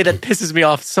 in a way that pisses me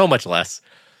off so much less.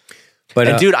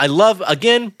 But dude, I love,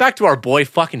 again, back to our boy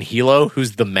fucking Hilo,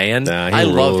 who's the man. I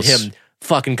love him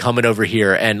fucking coming over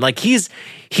here. And like, he's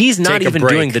not even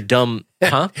doing the dumb,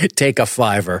 huh? Take a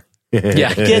 $5.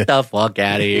 Yeah, get the fuck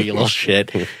out of here, you little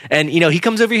shit. And, he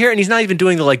comes over here and he's not even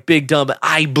doing the like big dumb,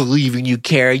 I believe in you,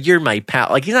 Kara, you're my pal.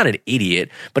 Like, he's not an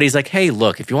idiot, but he's like, hey,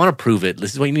 look, if you want to prove it,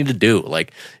 this is what you need to do.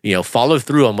 Like, follow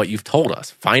through on what you've told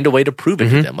us. Find a way to prove it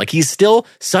to them. Like, he's still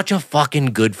such a fucking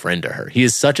good friend to her. He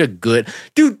is such a good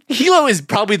dude. Hilo is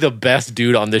probably the best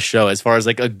dude on this show as far as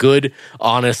like a good,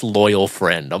 honest, loyal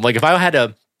friend. I'm like, if I had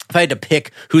to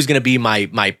pick who's going to be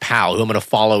my pal, who I'm going to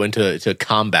follow into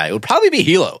combat, it would probably be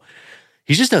Hilo.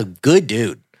 He's just a good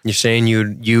dude. You're saying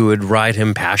you would ride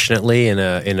him passionately in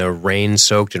a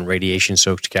rain-soaked and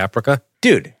radiation-soaked Caprica?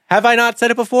 Dude, have I not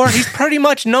said it before? He's pretty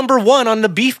much number one on the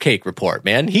Beefcake Report,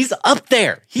 man. He's up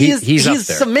there. He's up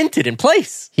there. Cemented in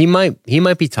place. He might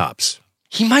be tops.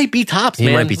 He might be tops, man.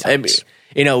 He might be tops.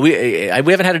 We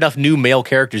haven't had enough new male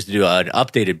characters to do an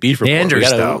updated Beef Report. Anders,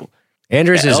 though.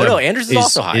 Anders is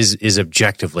also high. Is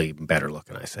objectively better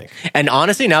looking, I think. And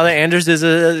honestly, now that Anders has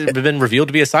been revealed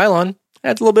to be a Cylon,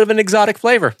 adds a little bit of an exotic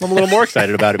flavor. I'm a little more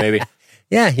excited about it, maybe.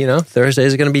 Yeah,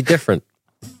 Thursdays are going to be different.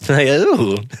 Like,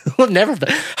 ooh, I've never been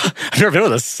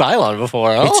with a Cylon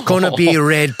before. Oh. It's going to be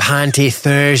red panty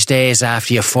Thursdays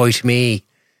after you fight me.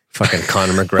 Fucking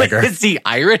Conor McGregor. Is he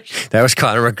Irish? That was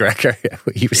Conor McGregor.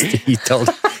 He told,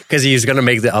 because he was going to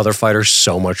make the other fighters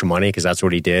so much money, because that's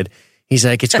what he did. He's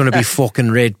like, it's going to be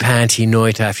fucking red panty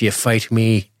night after you fight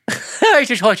me.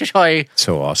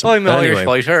 So awesome. I'm an Irish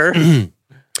fighter.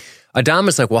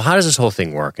 Adama's like, well, how does this whole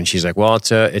thing work? And she's like, well,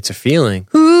 it's a feeling.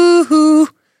 Hoo-hoo.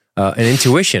 An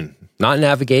intuition, not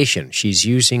navigation. She's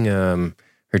using her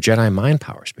Jedi mind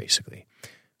powers, basically.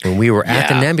 When we were at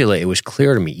the nebula, it was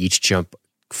clear to me each jump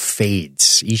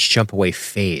fades. Each jump away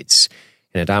fades.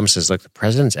 And Adama says, look, the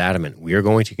president's adamant. We are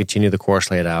going to continue the course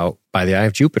laid out by the Eye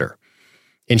of Jupiter.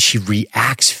 And she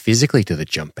reacts physically to the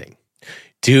jumping.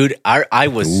 Dude, I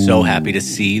was so happy to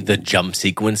see the jump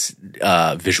sequence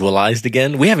visualized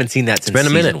again. We haven't seen that since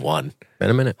season 1. Been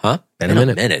a minute. Huh? Been a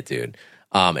minute, dude.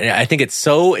 And I think it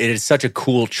is such a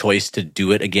cool choice to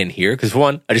do it again here. Because for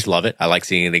one, I just love it. I like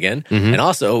seeing it again. And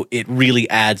also, it really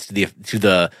adds to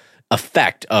the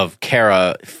effect of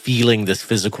Kara feeling this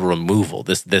physical removal,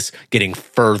 this getting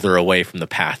further away from the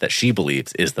path that she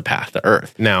believes is the path to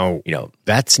Earth. Now,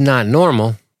 that's not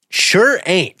normal. Sure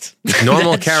ain't.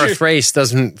 Normal Kara Thrace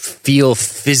doesn't feel a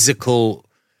physical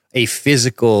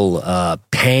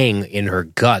pang in her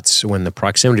guts when the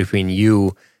proximity between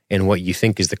you and what you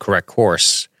think is the correct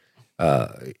course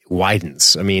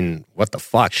widens. I mean, what the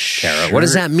fuck, Kara? Sure, what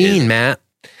does that mean, Matt?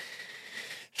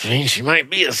 I mean, she might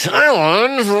be a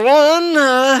Cylon for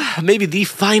one. Maybe the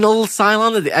final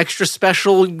Cylon, the extra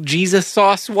special Jesus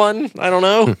sauce one. I don't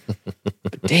know.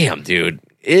 But damn, dude.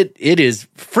 It is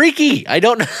freaky. I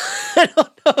don't know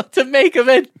what to make of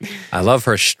it. I love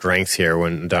her strength here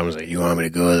when Dom was like, you want me to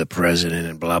go to the president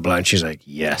and blah, blah. And she's like,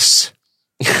 yes.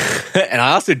 And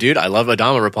I also, dude, I love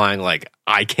Adama replying like,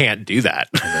 I can't do that.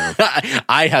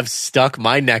 I have stuck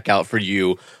my neck out for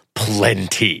you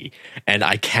plenty, and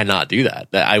I cannot do that.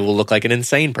 I will look like an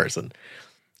insane person.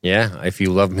 Yeah, if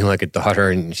you love me like a daughter,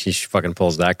 and she fucking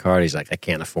pulls that card, he's like, I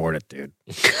can't afford it, dude.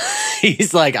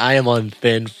 He's like, I am on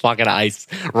thin fucking ice.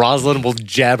 Rosalind will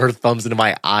jab her thumbs into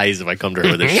my eyes if I come to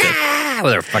her with this shit.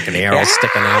 With her fucking arrows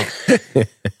sticking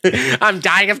out. I'm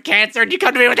dying of cancer, and you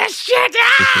come to me with this shit.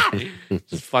 Ah!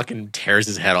 Just fucking tears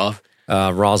his head off.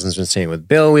 Rosalind's been saying with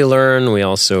Bill, we learn.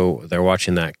 They're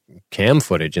watching that cam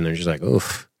footage, and they're just like,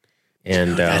 oof.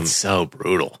 And that's so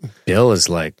brutal. Bill is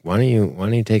like, why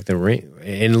don't you take the ring?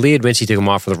 And Lee admits he took him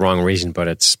off for the wrong reason, but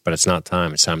it's not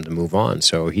time. It's time to move on.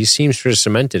 So he seems sort of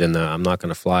cemented in the I'm not going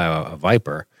to fly a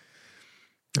Viper.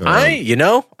 I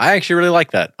actually really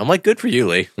like that. I'm like, good for you,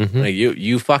 Lee. Mm-hmm. Like,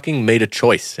 you fucking made a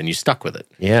choice and you stuck with it.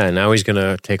 Yeah, and now he's going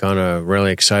to take on a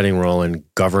really exciting role in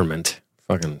government.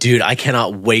 Fucking dude, I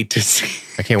cannot wait to see.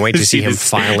 I can't wait to see him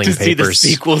filing papers. See the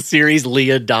sequel series, Lee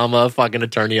Adama, fucking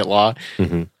attorney at law.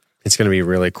 Mm-hmm. It's going to be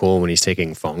really cool when he's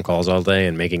taking phone calls all day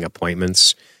and making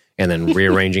appointments and then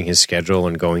rearranging his schedule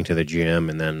and going to the gym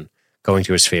and then going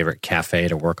to his favorite cafe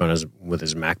to work with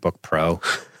his MacBook Pro.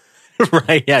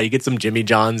 Right, yeah. You get some Jimmy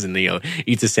John's and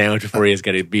eats a sandwich before he has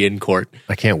got to be in court.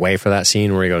 I can't wait for that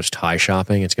scene where he goes tie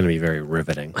shopping. It's going to be very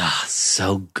riveting. Ah,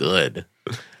 so good.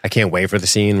 I can't wait for the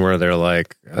scene where they're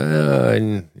like,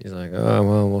 and he's like, oh,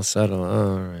 well, we'll settle.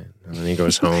 Oh, all right. And then he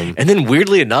goes home. And then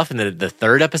weirdly enough, in the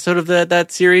third episode of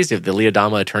that series, of the Lee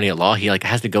Adama attorney at law, he like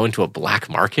has to go into a black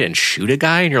market and shoot a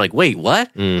guy. And you're like, wait, what?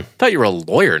 I thought you were a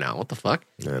lawyer now. What the fuck?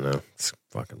 I know. It's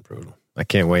fucking brutal. I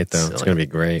can't wait though. It's going to be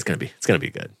great. It's going to be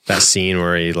good. That scene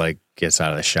where he like gets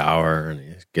out of the shower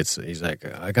and he's like,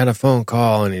 I got a phone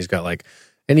call, and he's got like,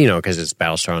 And, you know, because it's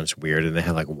Battlestar and it's weird, and they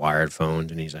have like wired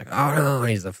phones, and he's like, oh no,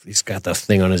 he's got the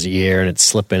thing on his ear, and it's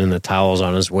slipping, and the towel's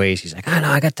on his waist. He's like, I know,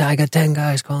 I got 10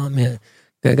 guys calling me.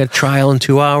 I got a trial in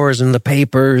 2 hours, and the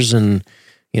papers, and,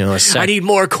 you know, I need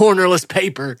more cornerless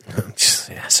paper.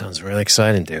 Yeah, sounds really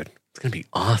exciting, dude. It's going to be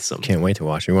awesome. Can't wait to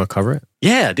watch it. You want to cover it?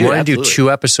 Yeah, dude. You want to do absolutely.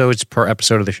 2 episodes per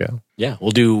episode of the show? Yeah,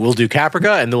 we'll do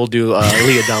Caprica, and then we'll do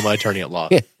Leah Dama, Attorney at Law.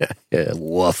 Yeah,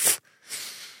 woof.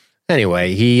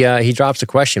 Anyway, he drops a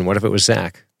question. What if it was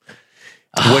Zach?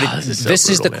 This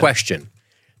is the question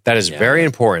that is very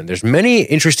important. There's many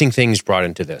interesting things brought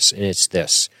into this, and it's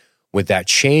this. Would that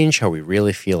change how we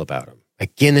really feel about him?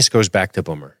 Again, this goes back to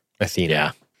Boomer, Athena.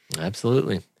 Yeah,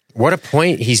 absolutely. What a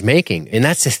point he's making. And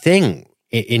that's the thing.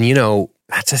 And, you know,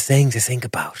 that's a thing to think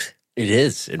about. It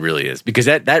is. It really is. Because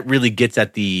that really gets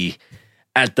at the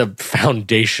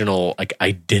foundational like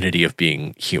identity of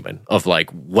being human, of like,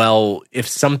 well, if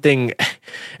something,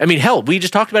 I mean, hell, we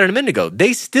just talked about it a minute ago.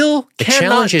 They still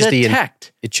cannot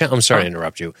detect. I'm sorry to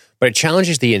interrupt you, but it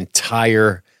challenges the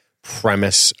entire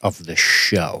premise of the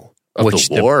show. Of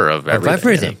the war, of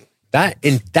everything. Yeah.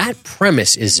 That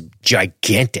premise is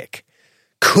gigantic.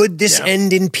 Could this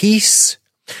end in peace?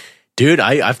 Dude,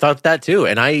 I've thought that too.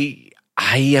 And I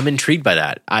am intrigued by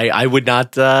that. I would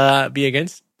not be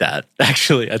against that,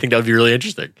 actually. I think that would be really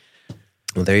interesting.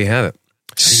 Well, there you have it.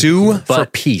 Sue for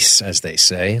peace, as they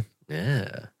say.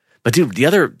 Yeah. But dude, the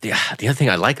other thing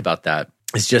I like about that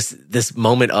is just this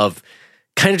moment of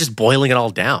kind of just boiling it all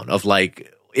down, of like,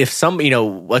 if some, you know,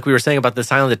 like we were saying about the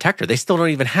Cylon detector, they still don't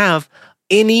even have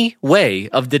any way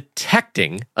of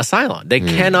detecting a Cylon. They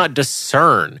cannot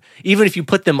discern. Even if you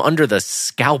put them under the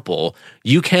scalpel,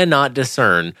 you cannot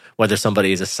discern whether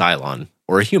somebody is a Cylon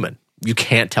or a human. You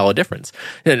can't tell a difference.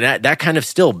 And that kind of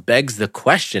still begs the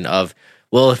question of,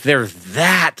 well, if they're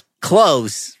that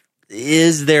close,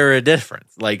 is there a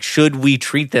difference? Like, should we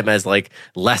treat them as like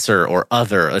lesser or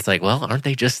other? It's like, well, aren't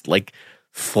they just like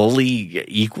fully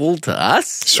equal to us?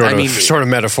 Sort of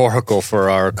metaphorical for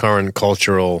our current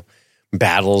cultural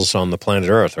battles on the planet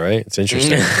Earth, right? It's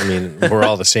interesting. I mean, we're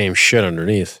all the same shit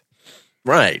underneath.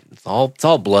 Right. It's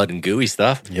all blood and gooey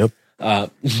stuff. Yep.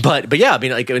 But yeah, I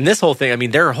mean, like in this whole thing, I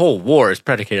mean, their whole war is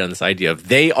predicated on this idea of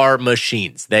they are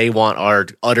machines. They want our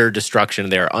utter destruction.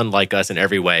 They are unlike us in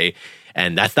every way.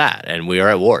 And that's that. And we are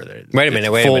at war. Wait a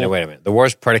minute. The war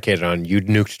is predicated on you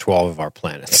nuked 12 of our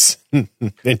planets. Because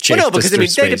I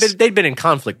mean, they'd been in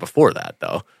conflict before that,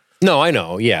 though. No, I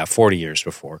know. Yeah, 40 years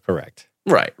before. Correct.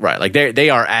 Right. Like they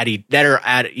are at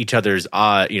each other's,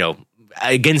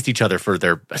 against each other for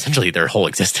essentially their whole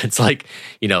existence. Like,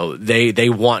 you know, they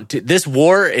want to, this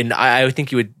war, and I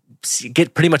think you would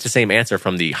get pretty much the same answer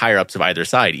from the higher ups of either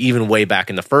side, even way back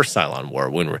in the first Cylon War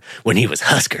when he was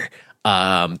Husker.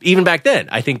 Even back then,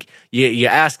 I think you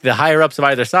ask the higher ups of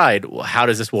either side, well, how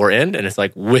does this war end? And it's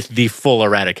like with the full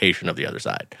eradication of the other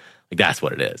side. Like, that's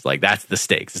what it is. Like, that's the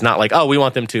stakes. It's not like, oh, we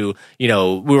want them to, you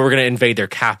know, we were going to invade their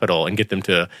capital and get them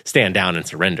to stand down and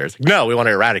surrender. It's like, no, we want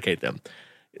to eradicate them.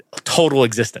 Total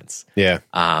existence. Yeah.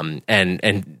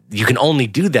 And you can only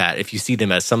do that if you see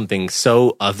them as something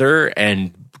so other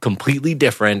and completely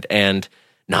different and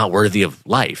not worthy of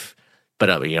life.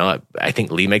 But, you know, I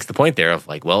think Lee makes the point there of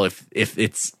like, well, if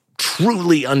it's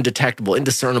truly undetectable,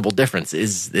 indiscernible difference,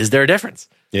 is there a difference?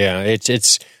 Yeah,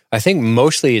 it's. I think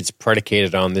mostly it's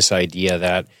predicated on this idea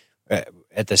that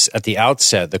at the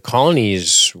outset, the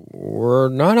colonies were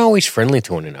not always friendly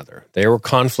to one another. There were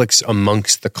conflicts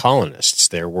amongst the colonists.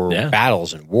 There were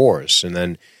battles and wars, and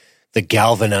then the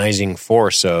galvanizing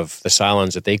force of the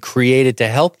Cylons that they created to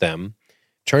help them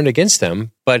turned against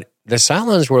them. But the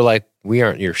Cylons were like, "We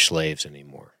aren't your slaves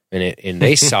anymore," and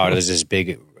they saw it as this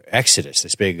big exodus,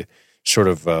 this big sort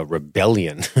of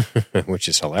rebellion, which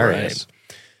is hilarious. Right.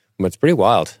 But it's pretty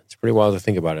wild. It's pretty wild to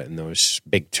think about it in those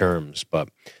big terms. But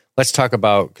let's talk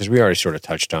about, because we already sort of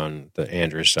touched on the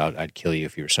Anders, I'd kill you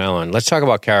if you were Cylon. Let's talk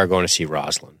about Kara going to see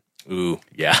Roslin. Ooh,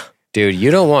 yeah. Dude,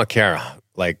 you don't want Kara,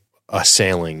 like,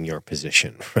 assailing your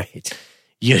position, right?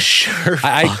 You sure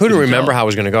I couldn't remember how it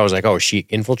was going to go. I was like, oh, is she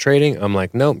infiltrating? I'm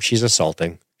like, nope, she's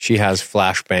assaulting. She has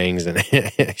flashbangs,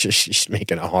 and she's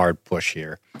making a hard push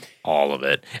here. All of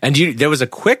it. And there was a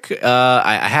quick,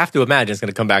 I have to imagine it's going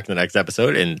to come back in the next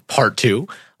episode in part 2.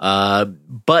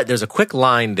 But there's a quick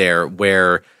line there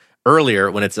where earlier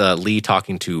when it's Lee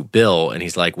talking to Bill, and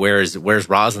he's like, where's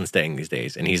Roslin staying these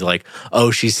days? And he's like,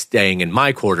 oh, she's staying in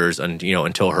my quarters, and you know,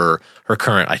 until her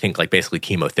current, I think, like basically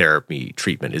chemotherapy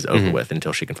treatment is over with,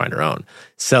 until she can find her own.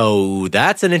 So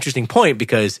that's an interesting point,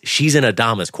 because she's in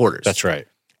Adama's quarters. That's right.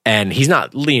 And he's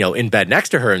not, you know, in bed next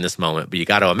to her in this moment, but you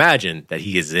got to imagine that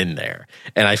he is in there.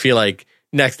 And I feel like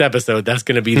next episode, that's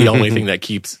going to be the only thing that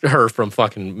keeps her from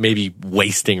fucking maybe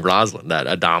wasting Rosalind, that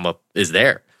Adama is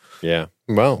there. Yeah.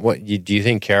 Well, do you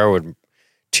think Kara would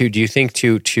do you think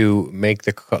to make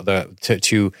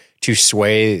to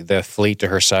sway the fleet to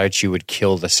her side, she would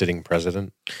kill the sitting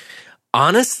president?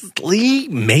 Honestly,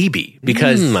 maybe,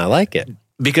 because I like it.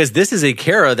 Because this is a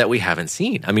Kara that we haven't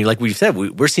seen. I mean, like we've said,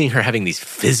 we're seeing her having these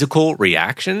physical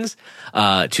reactions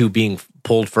to being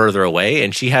pulled further away,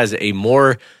 and she has a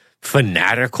more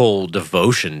fanatical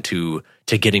devotion to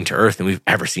getting to Earth than we've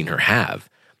ever seen her have.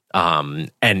 And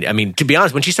I mean, to be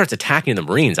honest, when she starts attacking the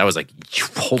Marines, I was like,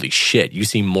 holy shit, you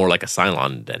seem more like a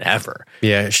Cylon than ever.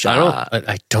 Yeah,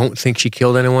 I don't think she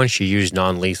killed anyone. She used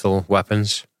non-lethal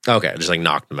weapons. Okay, just like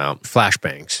knocked them out.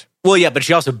 Flashbangs. Well, yeah, but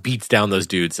she also beats down those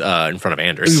dudes in front of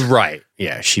Anders. Right.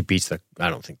 Yeah, she beats I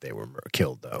don't think they were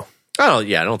killed, though. Oh,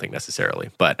 yeah, I don't think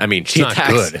necessarily. But, I mean, she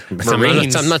attacks good.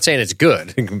 Marines. I'm not saying it's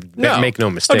good. Make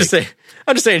no mistake.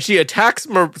 I'm just saying she attacks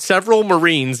several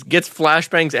Marines, gets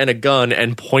flashbangs and a gun,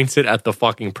 and points it at the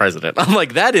fucking president. I'm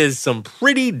like, that is some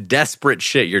pretty desperate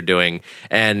shit you're doing.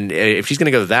 And if she's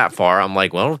going to go that far, I'm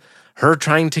like, well, her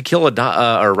trying to kill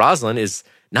Rosalind is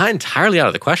not entirely out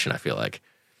of the question, I feel like.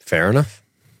 Fair enough.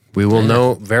 We will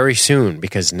know very soon,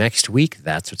 because next week,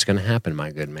 that's what's going to happen,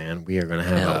 my good man. We are going to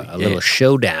have a little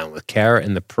showdown with Kara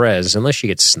and the Prez, unless she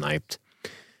gets sniped,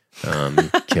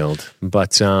 killed.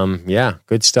 But yeah,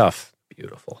 good stuff.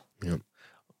 Beautiful. Yep.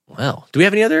 Well, do we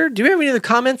have any other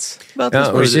comments about this?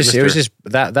 No, it was just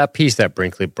that piece that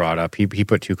Brinkley brought up. He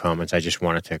put 2 comments I just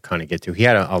wanted to kind of get to. He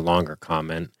had a longer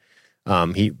comment.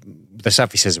 The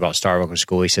stuff he says about Starbuck in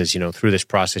school, he says, through this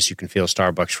process, you can feel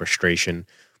Starbuck's frustration.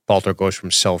 Baltar goes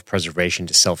from self-preservation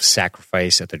to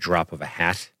self-sacrifice at the drop of a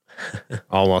hat,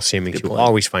 all while seeming to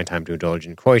always find time to indulge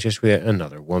in coitus with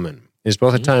another woman. It is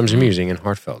both at times amusing and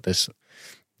heartfelt.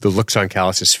 The looks on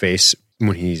Callus's face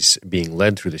when he's being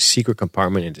led through the secret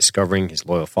compartment and discovering his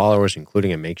loyal followers,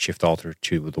 including a makeshift altar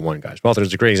to the one guy's. Baltar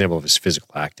is a great example of his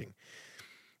physical acting.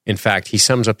 In fact, he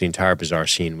sums up the entire bizarre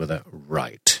scene with a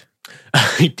right.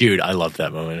 Dude, I love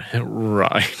that moment.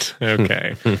 Right.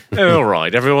 Okay. All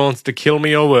right. Everyone wants to kill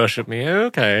me or worship me.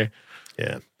 Okay.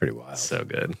 Yeah, pretty wild. So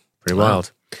good. Pretty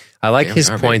wild. I like his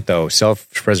point, though.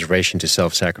 Self-preservation to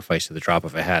self-sacrifice to the drop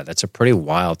of a hat. That's a pretty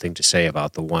wild thing to say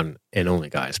about the one and only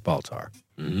guy, Baltar.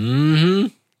 Mm-hmm.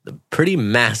 The pretty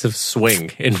massive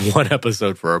swing in one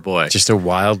episode for our boy. Just a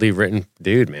wildly written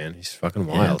dude, man. He's fucking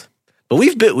wild. Yeah.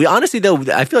 But we honestly, though,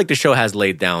 I feel like the show has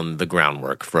laid down the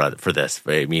groundwork for this.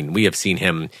 I mean, we have seen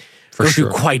him go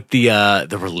through quite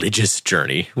the religious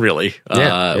journey, really,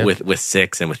 with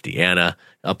Six and with Deanna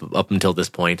up until this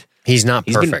point. He's not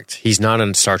perfect. He's not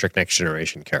a Star Trek Next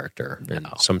Generation character, and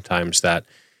sometimes that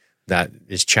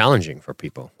is challenging for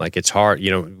people. Like, it's hard,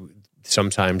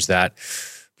 sometimes that,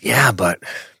 but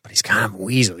he's kind of a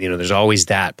weasel. There's always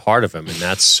that part of him, and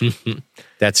that's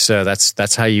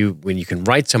that's how when you can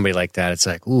write somebody like that, it's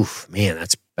like, oof, man,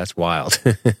 that's wild.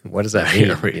 What does that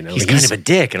mean? He's kind of a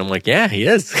dick, and I'm like, yeah, he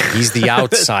is. He's the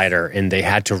outsider, and they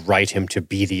had to write him to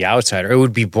be the outsider. It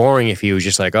would be boring if he was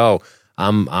just like, oh,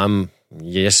 I'm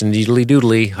yes, indeedly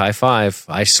doodly, high five,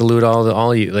 I salute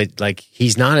all you. Like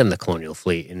he's not in the Colonial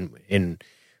Fleet, and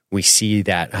we see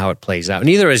that how it plays out.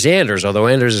 Neither is Anders, although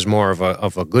Anders is more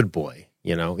of a good boy.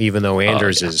 Even though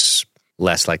Anders is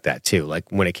less like that too.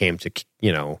 Like when it came to,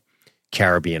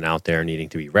 Kara being out there needing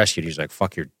to be rescued, he's like,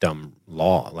 fuck your dumb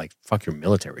law. Like, fuck your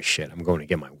military shit. I'm going to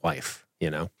get my wife,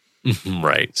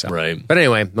 Right, so, right. But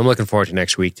anyway, I'm looking forward to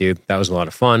next week, dude. That was a lot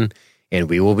of fun. And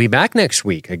we will be back next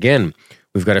week. Again,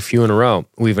 we've got a few in a row.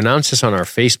 We've announced this on our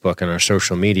Facebook and our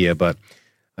social media, but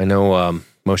I know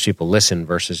most people listen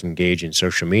versus engage in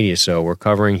social media. So we're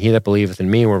covering He That Believeth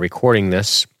in Me. We're recording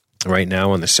this right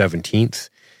now on the 17th.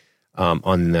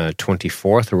 On the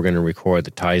 24th, we're going to record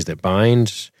The Ties That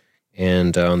Bind.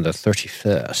 And on the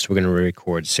 31st, we're going to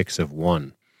record 6 of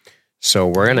 1. So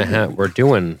we're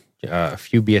doing a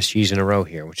few BSGs in a row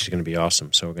here, which is going to be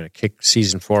awesome. So we're going to kick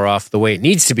season 4 off the way it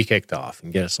needs to be kicked off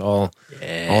and get us all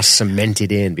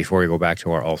cemented in before we go back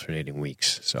to our alternating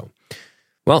weeks. So,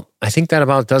 well, I think that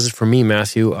about does it for me,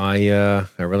 Matthew. I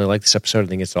really like this episode. I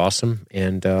think it's awesome.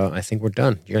 And I think we're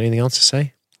done. You got anything else to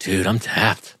say? Dude, I'm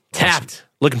tapped. Awesome.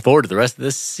 Looking forward to the rest of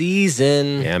this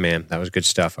season. Yeah, man. That was good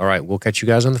stuff. All right. We'll catch you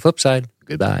guys on the flip side.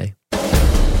 Goodbye.